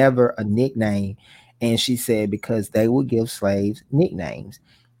was never a nickname. And she said because they would give slaves nicknames,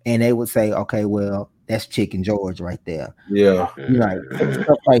 and they would say, okay, well, that's Chicken George right there. Yeah,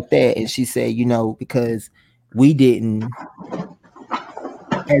 stuff like that. And she said, because we didn't,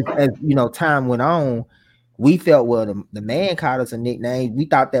 as time went on, we felt, well, the man called us a nickname. We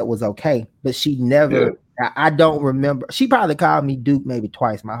thought that was okay, but she never. Yeah. I don't remember. She probably called me Duke maybe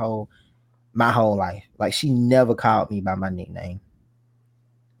twice my whole life. Like, she never called me by my nickname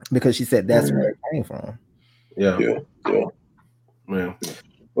because she said that's where it came from. Yeah.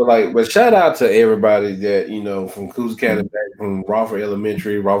 But shout out to everybody that from Coos County, back from Rockford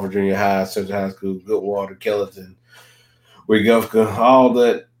Elementary, Rockford Junior High, Central High School, Goodwater, Kellerton, Weigufka, all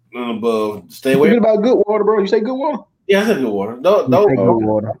that and above. Stay away. About Goodwater, bro. You say Goodwater? Yeah, I said Goodwater. Don't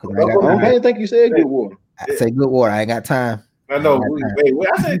Goodwater. I didn't think you said Goodwater. I say Goodwater. I ain't got time. I know.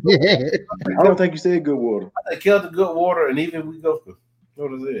 I said I don't think you said Goodwater. I said Kellerton, Goodwater, and even Weigufka.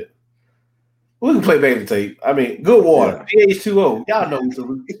 What is it? We can play back the tape. I mean, Goodwater, PH2O. Y'all know who's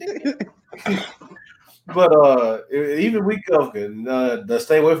But even Weigufka, to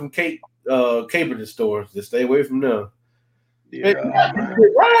stay away from Caperton stores. To stay away from them. Yeah.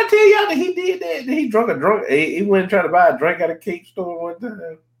 Why I tell y'all that he did that? He drunk a drunk. He went and tried to buy a drink at a cake store one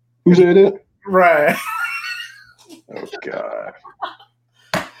time. Who said that? Right. Oh God.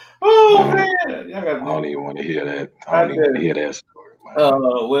 Oh man. I don't even want to hear that. I don't even want to hear that story.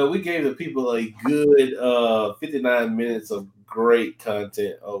 Well, we gave the people a good 59 minutes of great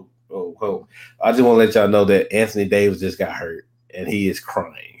content. Oh. I just want to let y'all know that Anthony Davis just got hurt and he is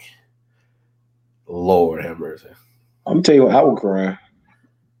crying. Lord have mercy. I'm gonna tell you what, I was crying.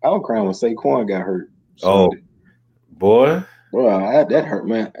 I was crying when Saquon got hurt. Oh, boy. Bro, that hurt,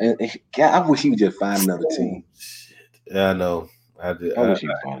 man. And God, I wish he would just find another team. Shit. Yeah, I know. I did. I wish he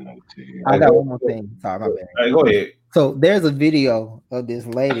would find another team. I got one more thing. Sorry, my bad. All right, go ahead. So there's a video of this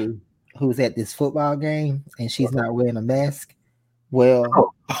lady who's at this football game and she's not wearing a mask. Well,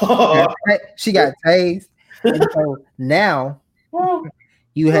 she got tased, And so now Well,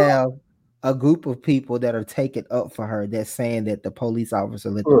 you have a group of people that are taking up for her that's saying that the police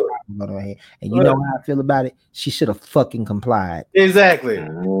officer let the look, problem go to her head. And you look, know how I feel about it? She should have fucking complied. exactly. I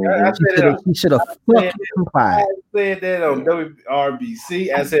Mhm. said it. She should have I fucking complied. said that on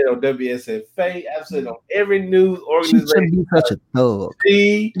WRBC. I said it on WSFA. I said it on every news She shouldn't organization. be such a thug.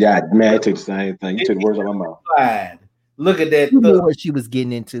 See, Yeah, man, I took the same thing. You took the words out of my mouth. complied. Look at that. She knew what she was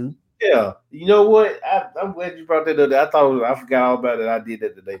getting into. Yeah, you know what? I'm glad you brought that up. I thought I forgot all about it. I did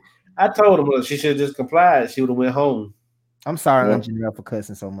that today. I told him she should have just complied. She would have went home. I'm sorry, Yeah. Aunt Janelle, for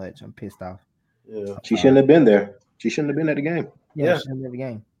cussing so much. I'm pissed off. Yeah, She shouldn't have been there. She shouldn't have been at the game. Yeah, Yeah. she didn't have the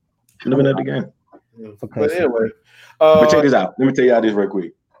game. Shouldn't have been at the game. yeah. For But cussing. anyway, But check this out. Let me tell y'all this real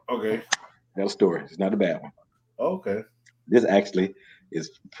quick. okay, Got a story. It's not a bad one. okay. This actually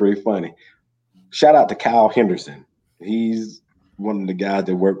is pretty funny. Shout out to Kyle Henderson. He's one of the guys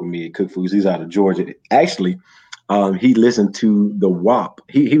that work with me at Cook Foods. He's out of Georgia. Actually, he listened to the WAP.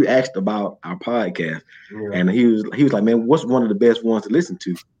 He asked about our podcast, Yeah. and he was like, "Man, what's one of the best ones to listen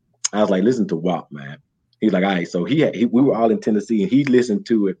to?" I was like, "Listen to WAP, man." He's like, "All right." So we were all in Tennessee, and he listened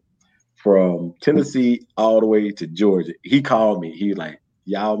to it from Tennessee all the way to Georgia. He called me. He was like,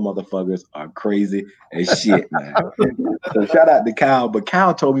 "Y'all motherfuckers are crazy as shit, man." So shout out to Kyle. But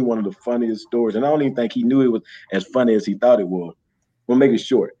Kyle told me one of the funniest stories, and I don't even think he knew it was as funny as he thought it was. We'll make it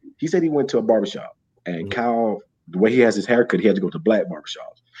short. He said he went to a barbershop, and Kyle, the way he has his haircut, he had to go to black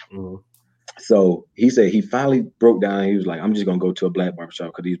barbershops. Mhm. So he said he finally broke down. He was like, "I'm just gonna go to a black barbershop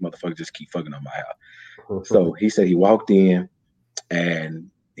because these motherfuckers just keep fucking on my house." So he said he walked in and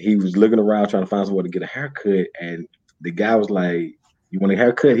he was looking around trying to find somewhere to get a haircut, and the guy was like, "You want a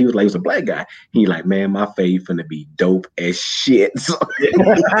haircut?" He was like, "He was a black guy." He like, "Man, my fade finna be dope as shit."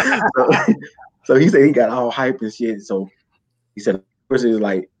 So he said he got all hype and shit. So he said, first it was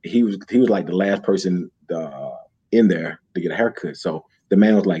like he was like the last person in there to get a haircut. So the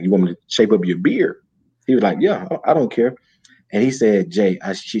man was like, "You want me to shape up your beard?" He was like, "Yeah, I don't care." And he said, "Jay,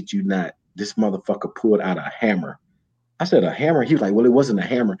 I shit you not, this motherfucker pulled out a hammer." I said, "A hammer?" He was like, "Well, it wasn't a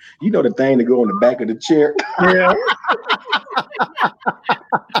hammer. You know the thing that go on the back of the chair." Yeah.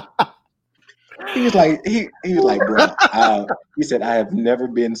 He was like, "Bro," he said, "I have never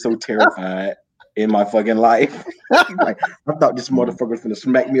been so terrified in my fucking life." He's like, "I thought this motherfucker was gonna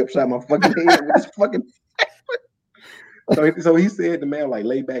smack me upside my fucking head with this fucking." So he said the man like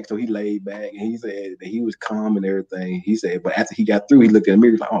lay back. So he laid back and he said that he was calm and everything. He said, but after he got through, he looked in the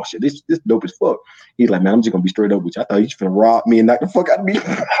mirror, he's like, "Oh shit, this dope as fuck." He's like, "Man, I'm just gonna be straight up with you. I thought you was gonna rob me and knock the fuck out of me."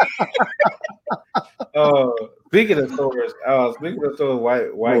 Speaking of stories, white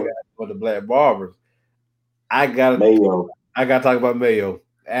guys for the black barbers. I gotta Mayo. talk about Mayo.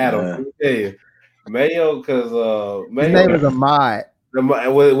 Adam, let me tell you, Mayo, because Mayo. His name was Ahmad.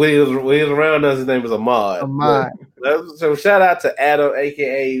 When he was around us, his name was Ahmad. Ahmad. So shout out to Adam,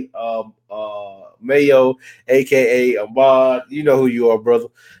 aka Mayo, aka Ahmad. You know who you are, brother.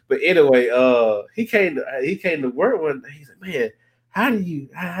 But anyway, he came to work one day. He said, "Man, how you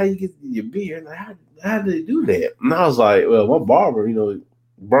get your beard? Like, how did he do that?" And I was like, "Well, my barber,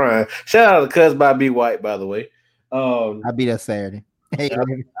 Brian. Shout out to Cuz by Be White, by the way. I'll be there Saturday. Hey,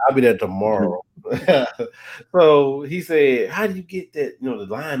 I'll be there tomorrow." So he said, "How do you get that? To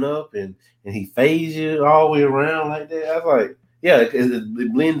line up and he fades you all the way around like that?" I was like, "Yeah,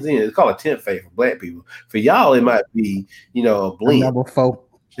 it blends in. It's called a tent fade for black people. For y'all, it might be a blend." number 4.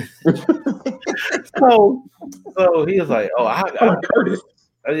 So he was like, "Oh, I Curtis."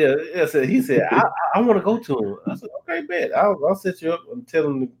 Yeah. So he said, I want to go to him." I said, "Okay, bet. I'll set you up and tell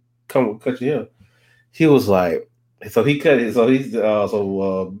him to come cut you hair." He was like, so he cut it.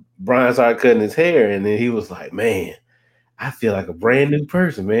 So Brian started cutting his hair, and then he was like, "Man, I feel like a brand new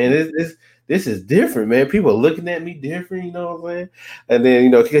person, man. This is different, man. People are looking at me different, you know what I'm saying?" And then he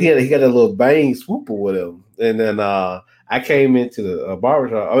got a little bang swooper with him, and then I came into the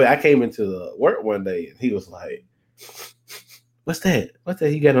barbershop. I came into the work one day, and he was like, "What's that? What's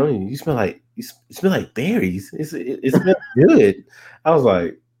that you got on you? You smell like berries. It smells good." I was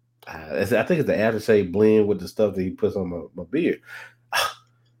like, I think it's the aftershave blend with the stuff that he puts on my beard.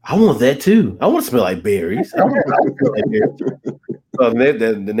 I want that too. I want to smell like berries. I want to smell like berries. So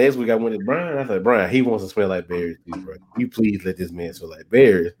the next week I went to Brian. I said, "Brian, he wants to smell like berries too, bro. You please let this man smell like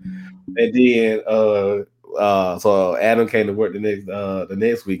berries." And then so Adam came to work the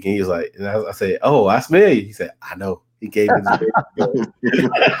next week, and he was like, and I said, "Oh, I smell you." He said, "I know." He gave me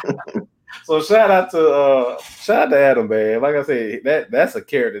the So shout out to Adam, man. Like I said, that's a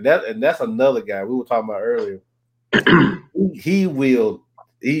character. That's another guy we were talking about earlier. He will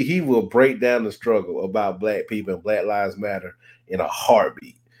break down the struggle about black people and Black Lives Matter in a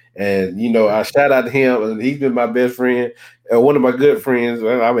heartbeat. And I shout out to him, and he's been my best friend, one of my good friends.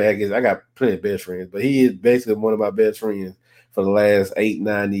 Well, I mean, I guess I got plenty of best friends, but he is basically one of my best friends for the last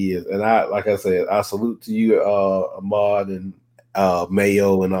 8-9 years. And like I said, I salute to you, Ahmad and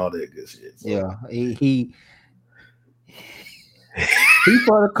Mayo and all that good shit. So. Yeah, he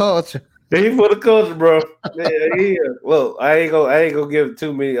for the culture. He for the culture, bro. Yeah. Look, I ain't gonna give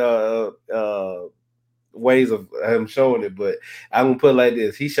too many ways of him showing it, but I'm gonna put it like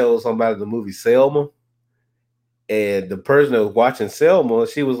this: he showed somebody the movie Selma, and the person that was watching Selma,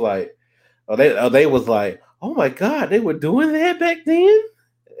 she was like, they was like, oh my god, they were doing that back then,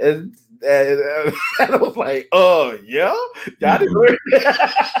 and I was like, oh yeah, y'all didn't.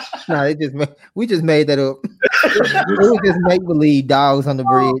 No, we just made that up. It was just make believe dogs on the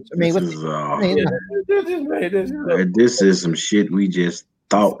bridge. I mean, this is some shit we just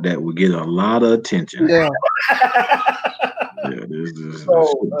thought that would get a lot of attention. Yeah. This is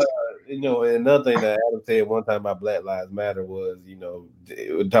so, another thing that Adam said one time about Black Lives Matter was,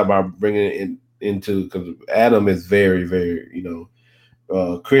 talking about bringing it into, because Adam is very, very,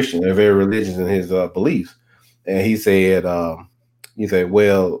 Christian and very religious in his beliefs, and he said,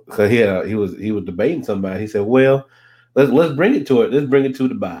 well, because he was debating somebody. He said, well, let's bring it to it. Let's bring it to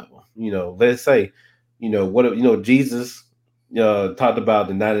the Bible. Let's say, what Jesus talked about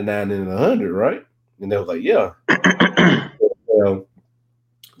the 99 and the 100, right? And they was like, yeah. Well,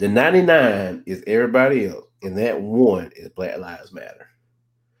 the 99 is everybody else, and that one is Black Lives Matter.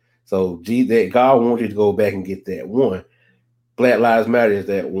 So that God wants you to go back and get that one. Black Lives Matter is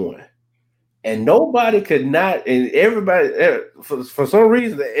that one. And nobody could not, and everybody, for some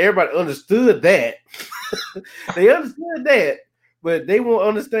reason, everybody understood that. They understood that, but they won't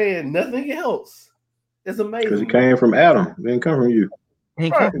understand nothing else. It's amazing. Because it came from Adam. It didn't come from you.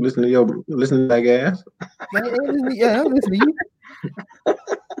 Right. Listen to that ass. Yeah, I'm listening to you.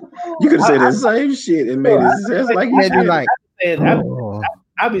 You could say the same shit and made it sense like you did. Like,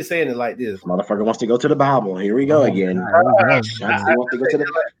 I'll be saying it like this. Motherfucker wants to go to the Bible. Here we go again. Wants to go to the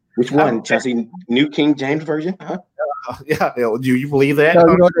which one? Chelsea, New King James Version? Huh? Yeah, do you believe that? You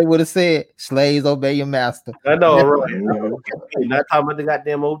know what they would have said? Slaves, obey your master. I know, right? Not talking about the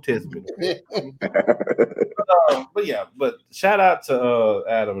goddamn Old Testament. But shout out to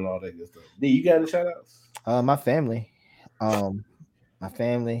Adam and all that good stuff. D, you got any shout outs? My family.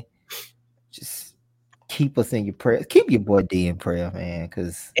 Just keep us in your prayers. Keep your boy D in prayer, man,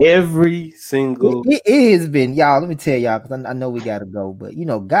 because every single it has been, y'all. Let me tell y'all, because I know we gotta go, but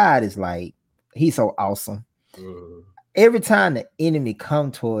God is like, he's so awesome. Every time the enemy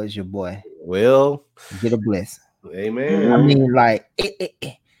come towards your boy, well, get a blessing. Amen. I mean, like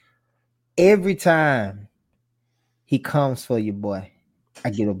every time he comes for your boy, I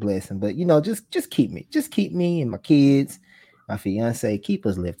get a blessing. But just keep me and my kids, my fiance, keep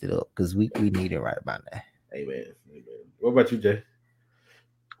us lifted up, because we need it right about now. Amen. What about you, Jay?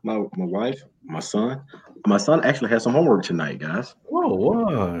 My wife, my son. My son actually has some homework tonight, guys. Oh,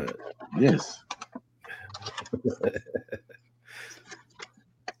 what? Yes.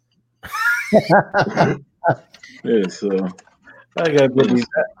 Yeah, so I got to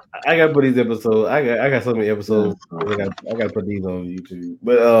put these episodes. I got so many episodes. I got to put these on YouTube.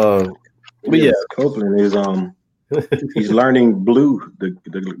 But yeah, Copeland is he's learning blue,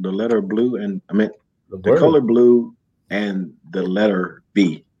 the letter blue, and I mean the color blue and the letter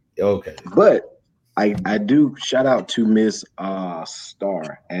B. Okay. But I do shout out to Miss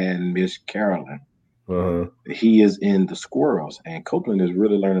Star and Miss Carolyn. He is in the squirrels, and Copeland is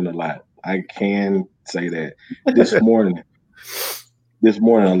really learning a lot. I can say that this morning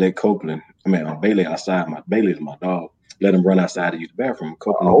I let Copeland, Bailey outside. Bailey is my dog. Let him run outside to use the bathroom.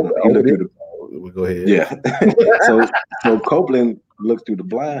 Copeland, he looked through the. We'll go ahead. Yeah. so Copeland looked through the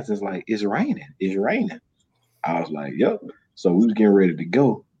blinds and is like, "It's raining. It's raining." I was like, "Yep." So we was getting ready to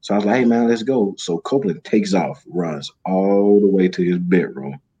go. So I was like, "Hey man, let's go." So Copeland takes off, runs all the way to his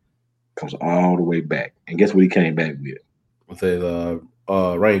bedroom, comes all the way back, and guess what he came back with? With a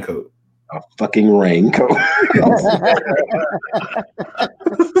raincoat. A fucking raincoat. Who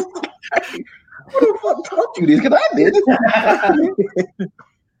the fuck taught you this? Because I did.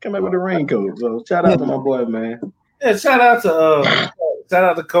 Come back with a raincoat. So shout out to my boy, man. Yeah, shout out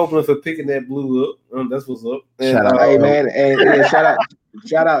to Copeland for picking that blue up. That's what's up. And, hey man, and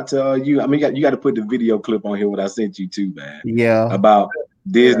shout out to you. I mean, you got to put the video clip on here what I sent you too, man. Yeah. About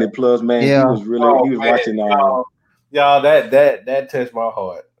Disney Plus, man. Yeah. He was watching. Y'all, that touched my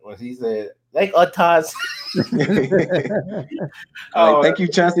heart when he said, "Like a toss." Thank you,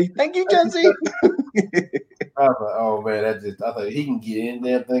 Chauncey. Thank you, Chauncey. I was like, oh man, I thought he can get in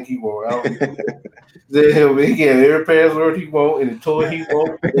there. Think he will. Then he get every password he want and the toy he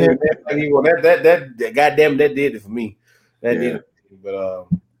want. And he want. That goddamn that did it for me. That did it. But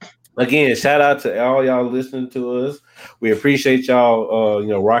again, shout out to all y'all listening to us. We appreciate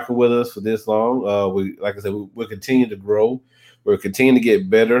y'all rocking with us for this long. We like I said, we'll continue to grow. We're continuing to get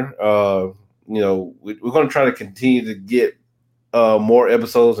better. We're gonna try to continue to get more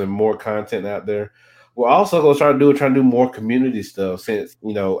episodes and more content out there. We're also going to try to do more community stuff since,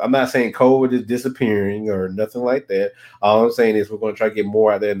 I'm not saying COVID is disappearing or nothing like that. All I'm saying is we're going to try to get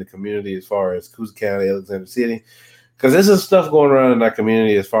more out there in the community as far as Coosa County, Alexander City, because this is stuff going around in our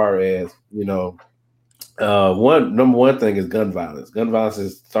community as far as, number one thing is gun violence. Gun violence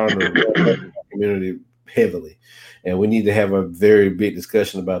is starting to run in our community heavily, and we need to have a very big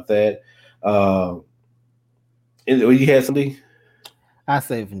discussion about that. You had something? I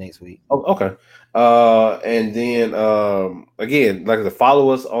save it for next week. Oh, okay. And then again, like I said, follow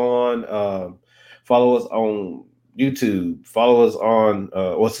us on YouTube. Follow us on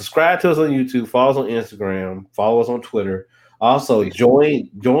subscribe to us on YouTube. Follow us on Instagram. Follow us on Twitter. Also, join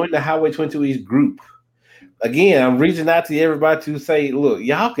the Highway 22 East group. Again, I'm reaching out to everybody to say, look,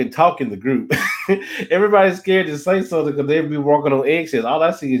 y'all can talk in the group. Everybody's scared to say something because they'll be walking on eggshells. All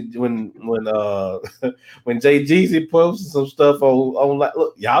I see is when Jay Jeezy posts some stuff on like,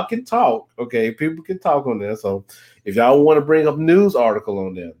 look, y'all can talk, okay? People can talk on there. So if y'all want to bring up news article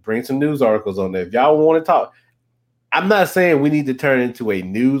on there, bring some news articles on there. If y'all want to talk, I'm not saying we need to turn into a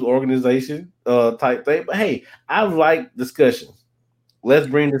news organization type thing, but hey, I like discussions. Let's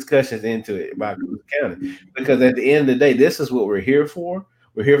bring discussions into it about Coosa County, because at the end of the day, this is what we're here for.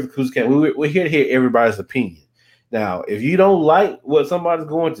 We're here for Coosa County. We're here to hear everybody's opinion. Now, if you don't like what somebody's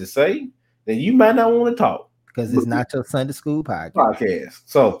going to say, then you might not want to talk, because it's not your Sunday school podcast.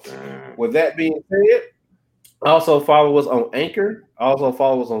 So, with that being said, also follow us on Anchor. Also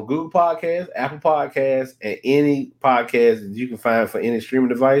follow us on Google Podcasts, Apple Podcasts, and any podcast that you can find for any streaming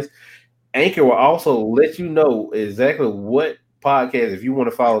device. Anchor will also let you know exactly what podcast, if you want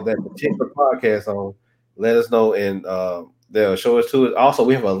to follow that particular podcast on, let us know, and they'll show us to it. Also,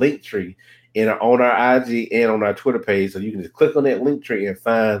 we have a link tree on our IG and on our Twitter page, so you can just click on that link tree and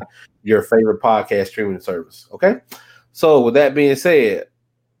find your favorite podcast streaming service. Okay, so with that being said,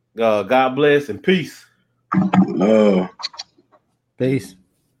 God bless and peace. Love. Peace.